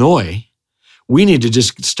reach Illinois, we need to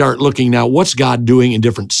just start looking now, what's God doing in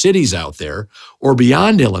different cities out there or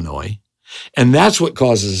beyond Illinois? And that's what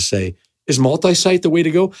causes us to say, is multi-site the way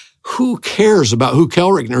to go? Who cares about who Cal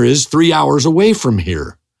Rickner is 3 hours away from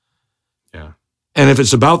here? Yeah. And if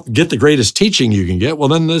it's about get the greatest teaching you can get, well,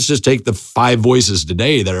 then let's just take the 5 voices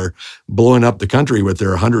today that are blowing up the country with their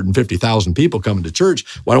 150,000 people coming to church.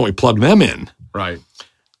 Why don't we plug them in? Right.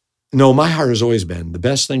 No, my heart has always been the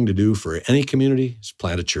best thing to do for any community is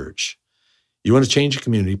plant a church. You want to change a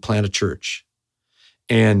community, plant a church.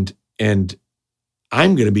 And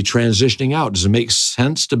I'm going to be transitioning out. Does it make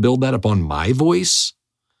sense to build that upon my voice?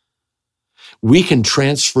 We can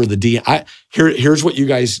transfer the DNA. Here's what you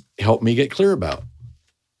guys help me get clear about.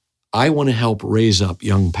 I want to help raise up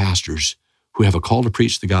young pastors who have a call to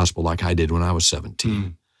preach the gospel like I did when I was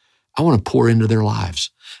 17. I want to pour into their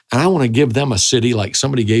lives. And I want to give them a city like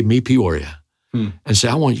somebody gave me Peoria and say,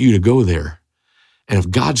 I want you to go there. And if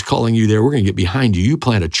God's calling you there, we're going to get behind you. You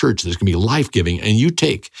plant a church that's going to be life-giving.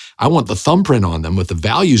 And I want the thumbprint on them with the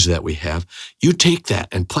values that we have. You take that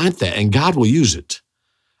and plant that, and God will use it.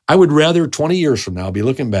 I would rather 20 years from now be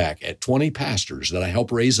looking back at 20 pastors that I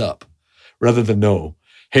helped raise up rather than know,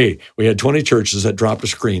 hey, we had 20 churches that dropped a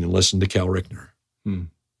screen and listened to Cal Rickner.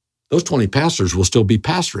 Those 20 pastors will still be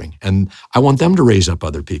pastoring, and I want them to raise up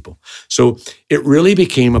other people. So it really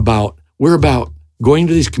became we're about going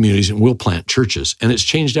to these communities and we'll plant churches, and it's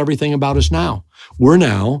changed everything about us now. We're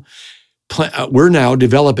now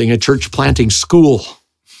developing a church planting school,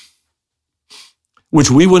 which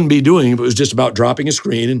we wouldn't be doing if it was just about dropping a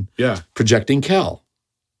screen and projecting Cal.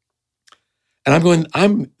 And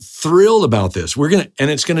I'm thrilled about this. And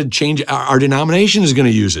it's going to change. Our denomination is going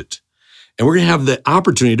to use it. And we're going to have the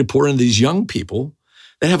opportunity to pour into these young people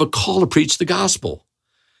that have a call to preach the gospel.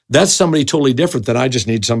 That's somebody totally different than I just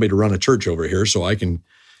need somebody to run a church over here so I can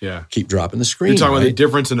keep dropping the screen. You're talking about the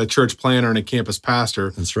difference in a church planter and a campus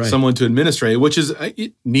pastor. That's right. Someone to administrate, which is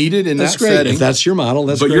needed in that great. setting. If that's your model,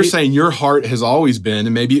 that's great. But you're saying your heart has always been,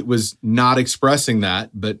 and maybe it was not expressing that,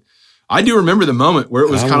 but I do remember the moment where it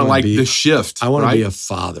was kind of like the shift. I want to be a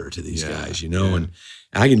father to these guys, and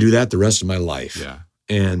I can do that the rest of my life. Yeah.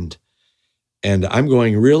 And I'm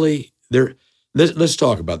going really there. Let's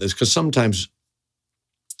talk about this, because sometimes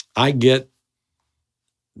I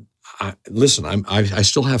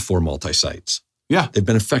still have 4 multi-sites. Yeah. They've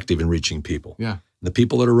been effective in reaching people. Yeah. The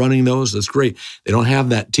people that are running those, that's great. They don't have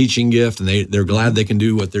that teaching gift, and they're glad they can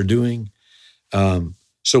do what they're doing.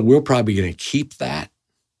 So we're probably going to keep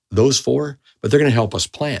those 4, but they're going to help us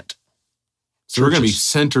plant. So we're going to be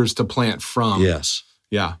centers to plant from. Yes.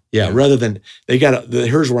 Yeah. Rather than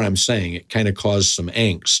here's where I'm saying it kind of caused some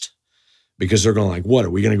angst, because they're going like, what, are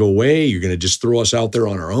we going to go away? You're going to just throw us out there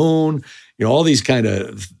on our own? All these kind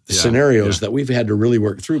of scenarios that we've had to really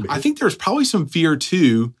work through. I think there's probably some fear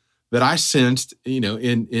too that I sensed,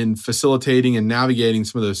 in facilitating and navigating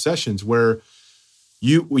some of those sessions where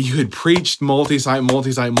you had preached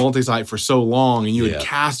multi-site for so long, and you had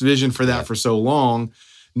cast vision for that for so long.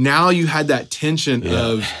 Now you had that tension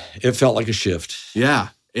of... It felt like a shift. Yeah.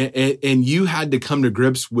 And you had to come to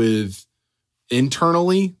grips with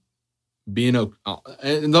internally being...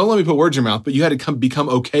 And don't let me put words in your mouth, but you had to become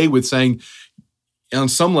okay with saying, on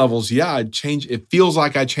some levels, I'd change. It feels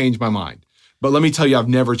like I changed my mind. But let me tell you, I've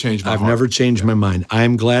never changed my mind. I've never changed my mind.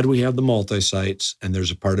 I'm glad we have the multi-sites, and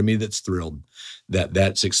there's a part of me that's thrilled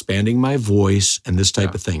that's expanding my voice and this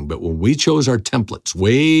type of thing. But when we chose our templates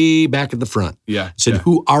way back at the front, said,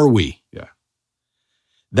 who are we? Yeah.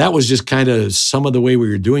 That was just kind of some of the way we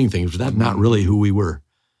were doing things, but that's not really who we were.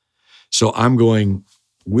 So I'm going,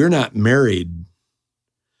 we're not married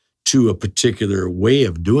to a particular way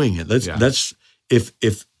of doing it.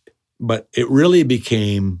 But it really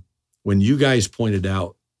became when you guys pointed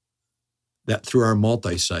out that through our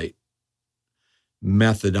multi-site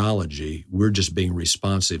methodology, we're just being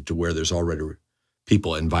responsive to where there's already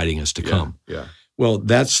people inviting us to come. Yeah. Well,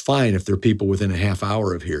 that's fine if there are people within a half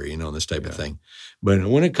hour of here, this type of thing. But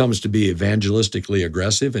when it comes to be evangelistically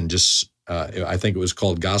aggressive and just, I think it was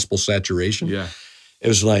called gospel saturation. Yeah. It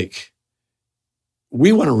was like,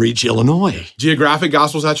 we want to reach Illinois. Geographic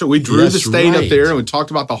gospel saturation. We drew the state up there, and we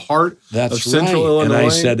talked about the heart of central Illinois. And I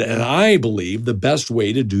said, and I believe the best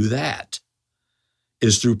way to do that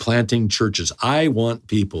is through planting churches. I want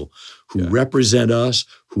people who represent us,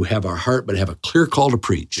 who have our heart, but have a clear call to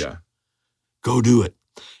preach. Yeah. Go do it.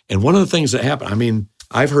 And one of the things that happened,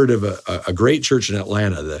 I've heard of a great church in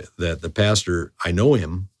Atlanta that the pastor, I know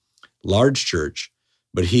him, large church,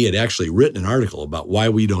 but he had actually written an article about why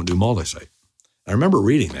we don't do multi-site. I remember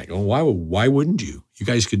reading that, going, why wouldn't you? You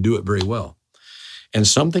guys could do it very well. And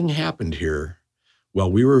something happened here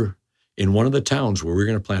while we were in one of the towns where we were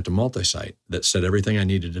going to plant a multi-site that said everything I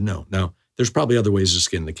needed to know. Now, there's probably other ways to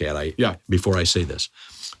skin the cat before I say this.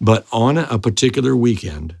 But on a particular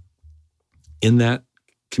weekend in that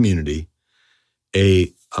community,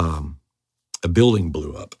 a building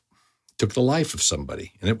blew up, took the life of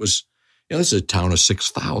somebody. And it was, this is a town of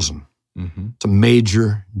 6,000. Mm-hmm. It's a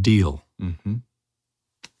major deal. Mm-hmm.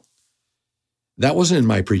 That wasn't in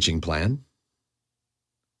my preaching plan.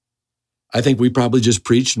 I think we probably just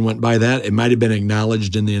preached and went by that. It might have been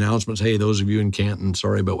acknowledged in the announcements, hey, those of you in Canton,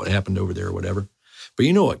 sorry about what happened over there or whatever. But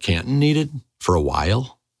you know what Canton needed for a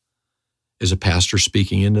while? Is a pastor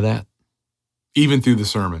speaking into that. Even through the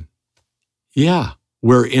sermon. Yeah,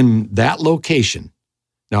 we're in that location.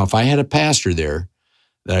 Now, if I had a pastor there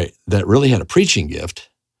that really had a preaching gift,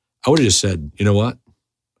 I would have just said, you know what?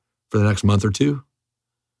 For the next month or two,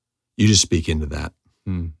 you just speak into that.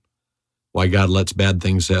 Why God lets bad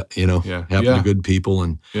things happen to good people,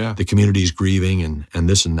 and the community's grieving and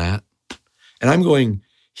this and that. And I'm going,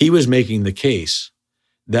 he was making the case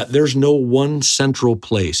that there's no one central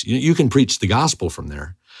place. You can preach the gospel from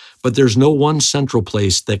there, but there's no one central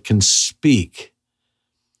place that can speak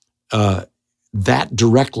that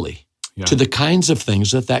directly to the kinds of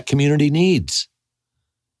things that community needs.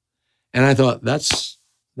 And I thought, that's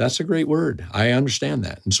a great word. I understand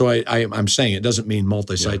that. And so I'm saying it doesn't mean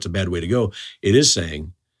multi-site's a bad way to go. It is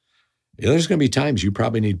saying there's going to be times you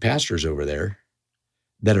probably need pastors over there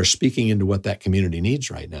that are speaking into what that community needs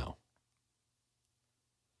right now.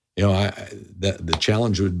 The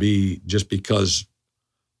challenge would be, just because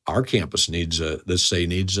our campus needs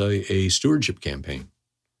a stewardship campaign.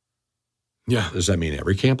 Yeah. Does that mean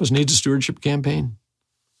every campus needs a stewardship campaign?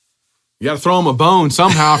 You got to throw them a bone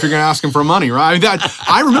somehow if you're going to ask them for money, right?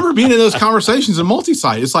 I remember being in those conversations in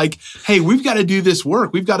multi-site. It's like, hey, we've got to do this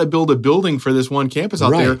work. We've got to build a building for this one campus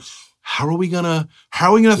out there. How are we gonna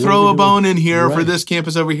throw a bone in here for this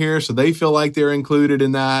campus over here so they feel like they're included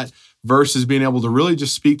in that, versus being able to really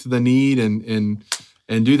just speak to the need and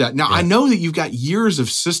do that. Now, I know that you've got years of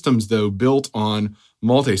systems, though, built on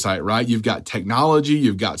multi-site, right? You've got technology,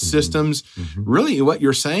 you've got systems. Really, what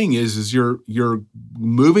you're saying is you're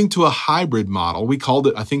moving to a hybrid model. We called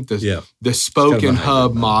it, I think, the spoke and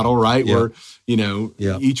hub model, right? Where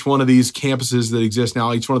each one of these campuses that exist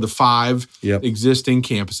now, each one of the 5 existing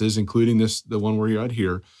campuses, including the one we're at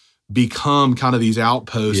here, become kind of these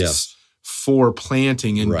outposts for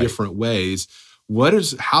planting in different ways.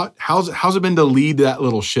 How's it been to lead that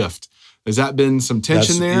little shift? Has that been some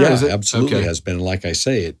tension there? Yeah, absolutely has been. Like I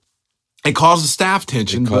say, it causes staff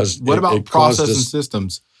tension. But what about process and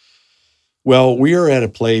systems? Well, we are at a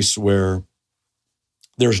place where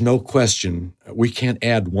there's no question we can't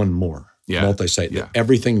add one more multi-site.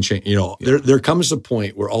 Everything change. There comes a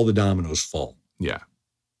point where all the dominoes fall. Yeah.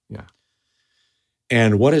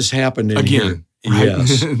 And what has happened in here? Right?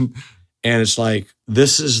 Yes. And it's like,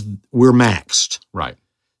 we're maxed. Right.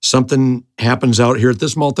 Something happens out here at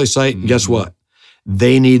this multi-site, and guess what?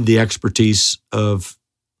 They need the expertise of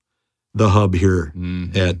the hub here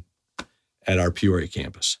at our Peoria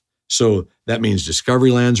campus. So that means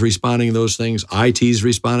Discovery Land's responding to those things, IT's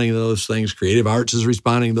responding to those things, Creative Arts is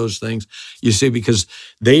responding to those things. You see, because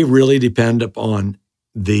they really depend upon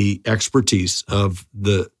the expertise of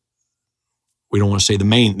we don't want to say the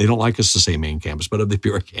main, they don't like us to say main campus, but of the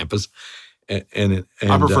Peoria campus. And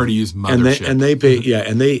I prefer to use mothership. And they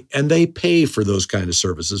pay, and they pay for those kind of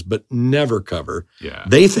services, but never cover. Yeah.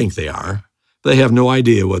 They think they are. They have no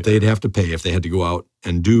idea what they'd have to pay if they had to go out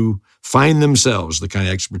and find themselves the kind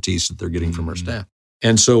of expertise that they're getting from our staff.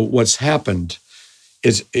 And so what's happened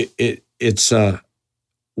is it's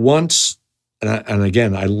once, and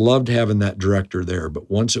again, I loved having that director there,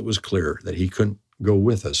 but once it was clear that he couldn't go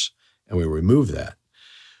with us and we removed that,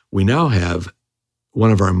 we now have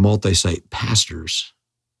one of our multi-site pastors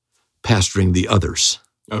pastoring the others.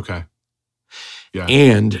 Okay. Yeah.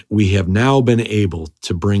 And we have now been able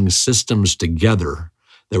to bring systems together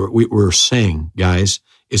that we're saying, guys,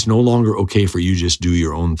 it's no longer okay for you just do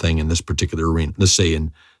your own thing in this particular arena. Let's say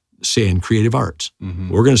in creative arts.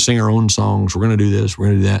 We're going to sing our own songs. We're going to do this. We're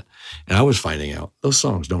going to do that. And I was finding out those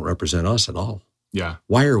songs don't represent us at all. Yeah.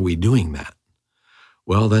 Why are we doing that?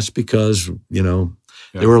 Well, that's because,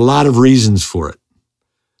 there were a lot of reasons for it.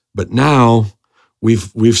 But now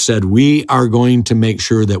we've said we are going to make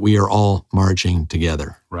sure that we are all marching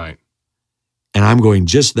together. Right. And I'm going,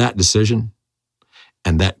 just that decision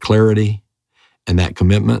and that clarity and that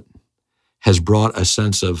commitment has brought a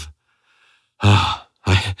sense of,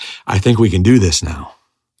 I think we can do this now.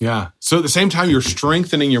 Yeah. So at the same time, you're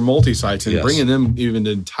strengthening your multi-sites and bringing them even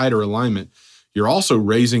in tighter alignment. You're also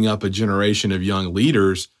raising up a generation of young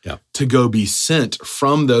leaders to go be sent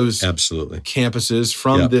from those campuses,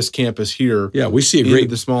 from this campus here. Yeah, we see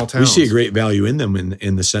the small towns. We see a great value in them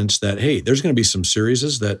in the sense that, hey, there's going to be some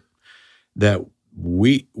series that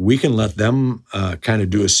we can let them kind of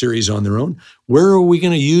do a series on their own. Where are we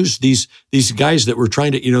going to use these guys that we're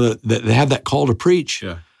trying to, that have that call to preach?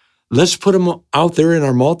 Yeah. Let's put them out there in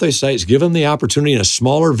our multi-sites, give them the opportunity in a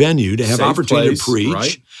smaller venue to have opportunity to preach.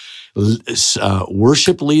 Right?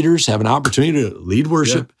 Worship leaders have an opportunity to lead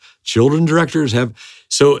worship. Children directors have.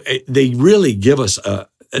 So they really give us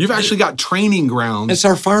You've actually got training grounds. It's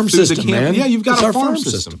our farm system, man. Yeah, you've got it's a our farm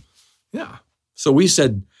system. Yeah. So we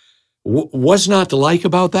said, what's not to like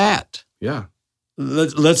about that? Yeah.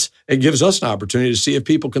 It gives us an opportunity to see if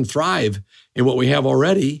people can thrive in what we have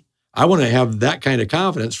already. I want to have that kind of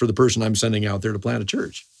confidence for the person I'm sending out there to plant a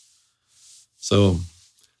church. So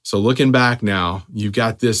looking back now, you've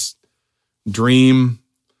got this dream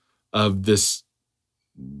of the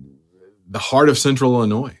heart of Central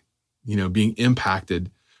Illinois, being impacted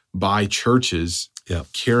by churches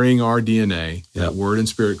carrying our DNA, that word and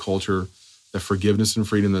spirit culture, the forgiveness and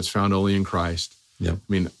freedom that's found only in Christ. Yeah. I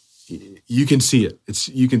mean, you can see it.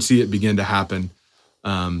 You can see it begin to happen.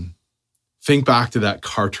 Think back to that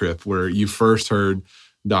car trip where you first heard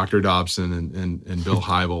Dr. Dobson and Bill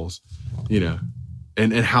Hybels,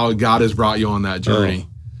 and how God has brought you on that journey.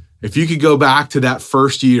 Oh. If you could go back to that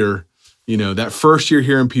first year,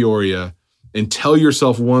 here in Peoria, and tell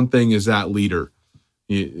yourself one thing as that leader,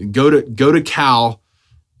 go to Cal,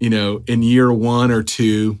 in year 1 or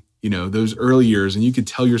 2, those early years, and you could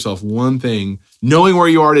tell yourself one thing, knowing where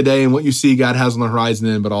you are today and what you see God has on the horizon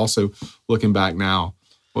then, but also looking back now.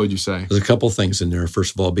 What would you say? There's a couple things in there.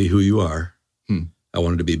 First of all, be who you are. I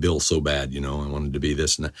wanted to be Bill so bad, I wanted to be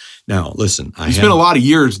this and that. Now, listen. You spent a lot of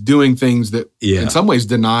years doing things that in some ways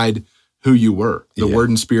denied who you were. The word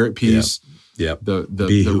and spirit piece,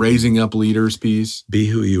 the raising up leaders piece. Be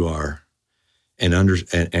who you are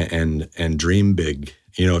and dream big.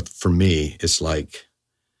 For me, it's like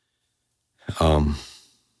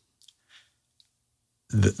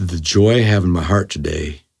the joy I have in my heart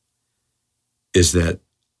today is that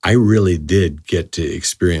I really did get to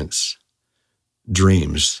experience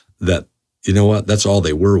dreams that, that's all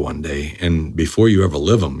they were one day. And before you ever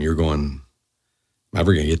live them, you're going, am I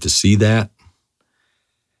ever going to get to see that?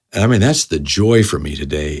 And I mean, that's the joy for me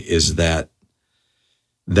today, is that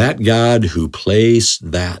God who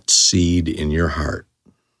placed that seed in your heart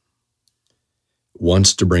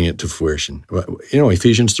wants to bring it to fruition.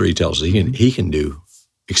 Ephesians 3 tells us he can do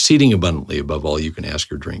exceeding abundantly above all you can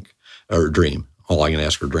ask or drink or dream. All I can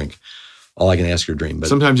ask or drink. All I can ask or dream. But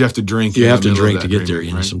sometimes you have to drink. You have to drink to get there,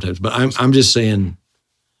 right? Sometimes. But I'm just saying,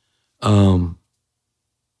 I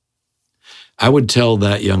would tell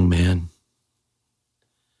that young man,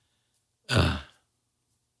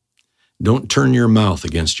 don't turn your mouth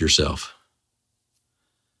against yourself.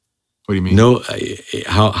 What do you mean? No,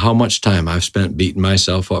 how much time I've spent beating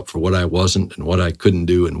myself up for what I wasn't and what I couldn't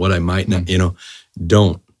do and what I might not,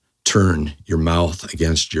 don't turn your mouth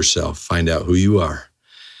against yourself. Find out who you are,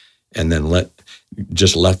 and then let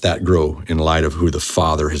that grow in light of who the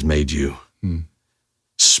Father has made you.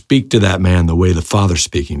 Speak to that man the way the Father's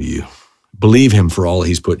speaking to you. Believe him for all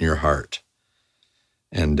he's put in your heart.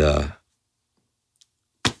 And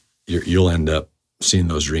you'll end up seeing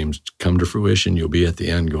those dreams come to fruition. You'll be at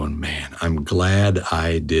the end going, man, I'm glad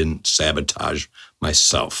I didn't sabotage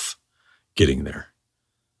myself getting there.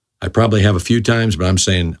 I probably have a few times, but I'm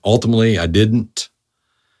saying ultimately I didn't.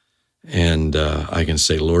 And I can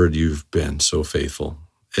say, Lord, you've been so faithful.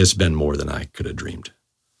 It's been more than I could have dreamed.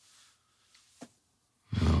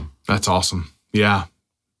 That's awesome. Yeah.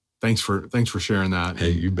 Thanks for sharing that.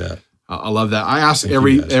 Hey, you bet. I love that. I ask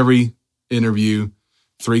every interview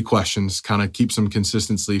 3 questions, kind of keep some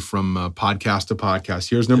consistency from podcast to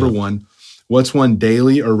podcast. Here's number 1. What's one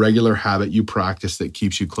daily or regular habit you practice that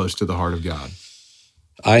keeps you close to the heart of God?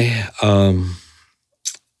 I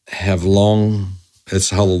have it's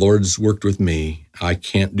how the Lord's worked with me. I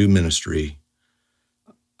can't do ministry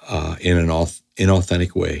in an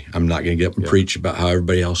inauthentic way. I'm not going to get up and preach about how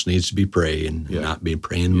everybody else needs to be praying and not be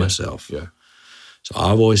praying myself. Yeah. So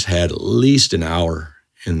I've always had at least an hour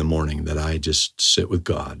in the morning that I just sit with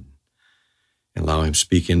God and allow him to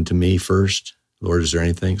speak into me first. Lord, is there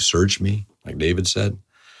anything? Search me, like David said.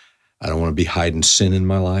 I don't want to be hiding sin in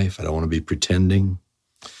my life. I don't want to be pretending.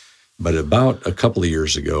 But about a couple of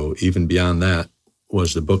years ago, even beyond that,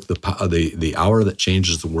 was the book, The Hour That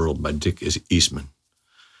Changes the World by Dick Eastman.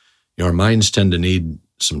 Our minds tend to need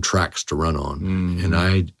some tracks to run on. Mm-hmm.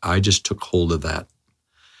 And I just took hold of that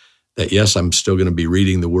yes, I'm still going to be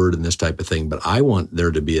reading the word and this type of thing, but I want there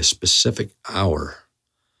to be a specific hour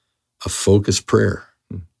of focused prayer.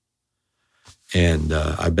 And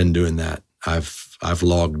I've been doing that. I've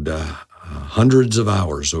logged hundreds of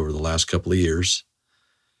hours over the last couple of years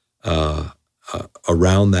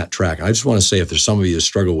around that track. I just want to say, if there's some of you that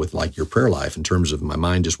struggle with like your prayer life in terms of my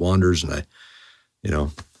mind just wanders, and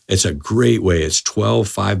it's a great way. It's 12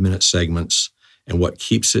 5-minute segments. And what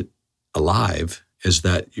keeps it alive is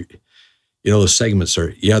that, those segments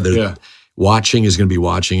are, watching is going to be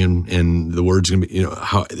watching, and the word's going to be,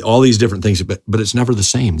 how all these different things, but it's never the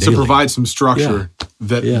same daily. So provide some structure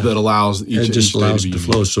that allows each it just allows day it to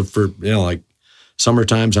flow. So for, like summer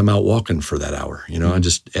times, I'm out walking for that hour, I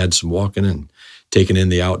just add some walking and taking in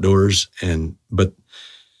the outdoors. But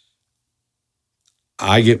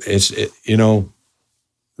I get,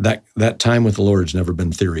 that time with the Lord's never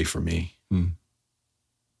been theory for me.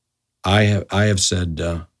 I have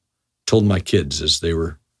said, told my kids as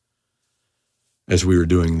we were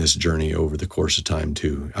doing this journey over the course of time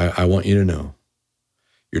too, I want you to know,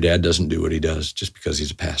 your dad doesn't do what he does just because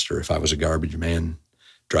he's a pastor. If I was a garbage man,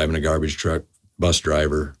 driving a garbage truck, bus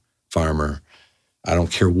driver, farmer, I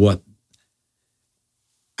don't care what,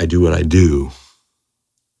 I do what I do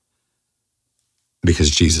because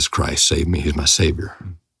Jesus Christ saved me. He's my Savior.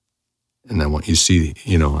 And I want you to see,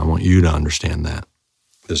 I want you to understand that.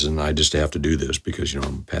 I just have to do this because,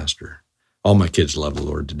 I'm a pastor. All my kids love the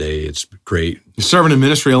Lord today. It's great. You're serving in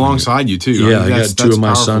ministry alongside you too. Yeah, I got two of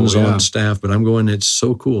my sons on staff, but I'm going, it's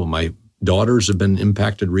so cool. My daughters have been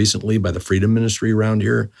impacted recently by the Freedom Ministry around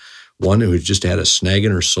here. One who just had a snag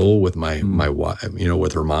in her soul with my wife,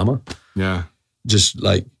 with her mama. Yeah. Just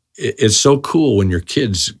like, it's so cool when your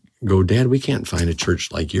kids go, Dad, we can't find a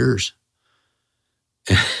church like yours.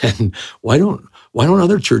 And why don't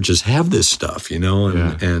other churches have this stuff,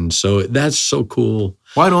 And so that's so cool.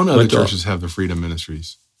 Why don't other churches have the Freedom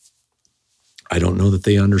Ministries? I don't know that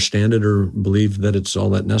they understand it or believe that it's all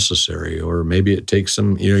that necessary, or maybe it takes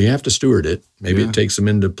them, you have to steward it. Maybe it takes them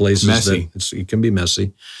into places that it can be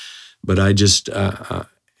messy. But I just,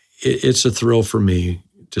 it's a thrill for me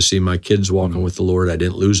to see my kids walking with the Lord. I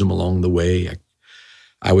didn't lose them along the way.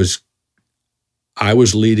 I was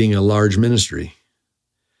leading a large ministry,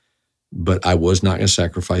 but I was not going to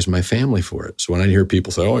sacrifice my family for it. So when I hear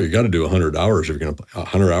people say, "Oh, you got to do 100 hours if you're going to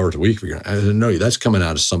 100 hours a week," I said, "No, that's coming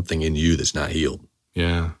out of something in you that's not healed."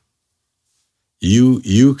 Yeah.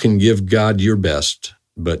 You can give God your best,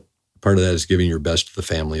 but part of that is giving your best to the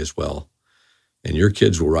family as well. And your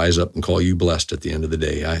kids will rise up and call you blessed at the end of the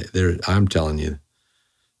day. I'm telling you,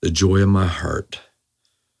 the joy of my heart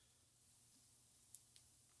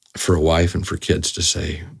for a wife and for kids to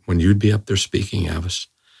say, when you'd be up there speaking, Avis,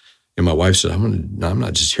 and my wife said, I'm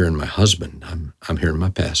not just hearing my husband, I'm hearing my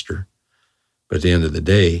pastor. But at the end of the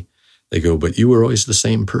day, they go, but you were always the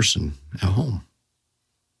same person at home.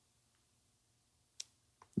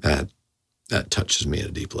 That touches me at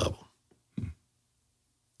a deep level.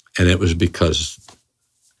 And it was because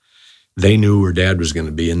they knew where Dad was going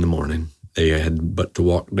to be in the morning. They had but to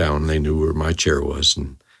walk down. They knew where my chair was,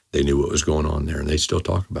 and they knew what was going on there, and they still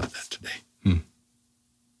talk about that today.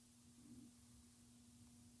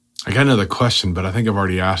 I got another question, but I think I've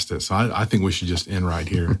already asked it, so I think we should just end right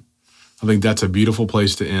here. I think that's a beautiful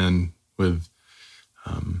place to end with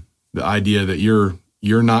the idea that you're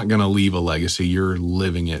not going to leave a legacy. You're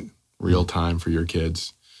living it real time for your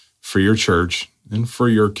kids, for your church, and for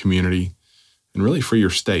your community, and really for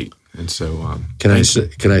your state. And so, can I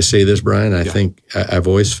say this, Brian? I think I've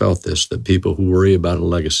always felt this, that people who worry about a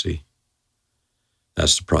legacy,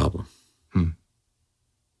 that's the problem.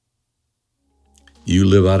 You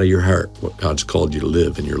live out of your heart what God's called you to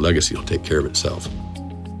live, and your legacy will take care of itself.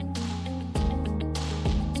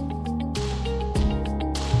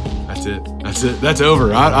 That's it. That's it. That's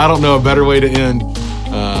over. I don't know a better way to end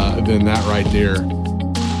than that right there.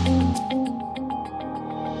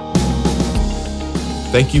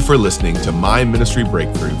 Thank you for listening to My Ministry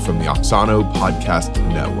Breakthrough from the Oxano Podcast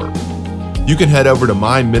Network. You can head over to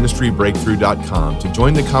myministrybreakthrough.com to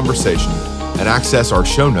join the conversation and access our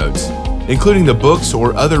show notes, including the books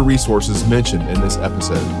or other resources mentioned in this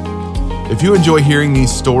episode. If you enjoy hearing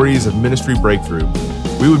these stories of ministry breakthrough,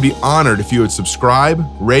 we would be honored if you would subscribe,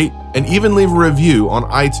 rate, and even leave a review on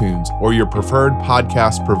iTunes or your preferred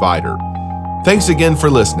podcast provider. Thanks again for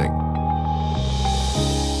listening.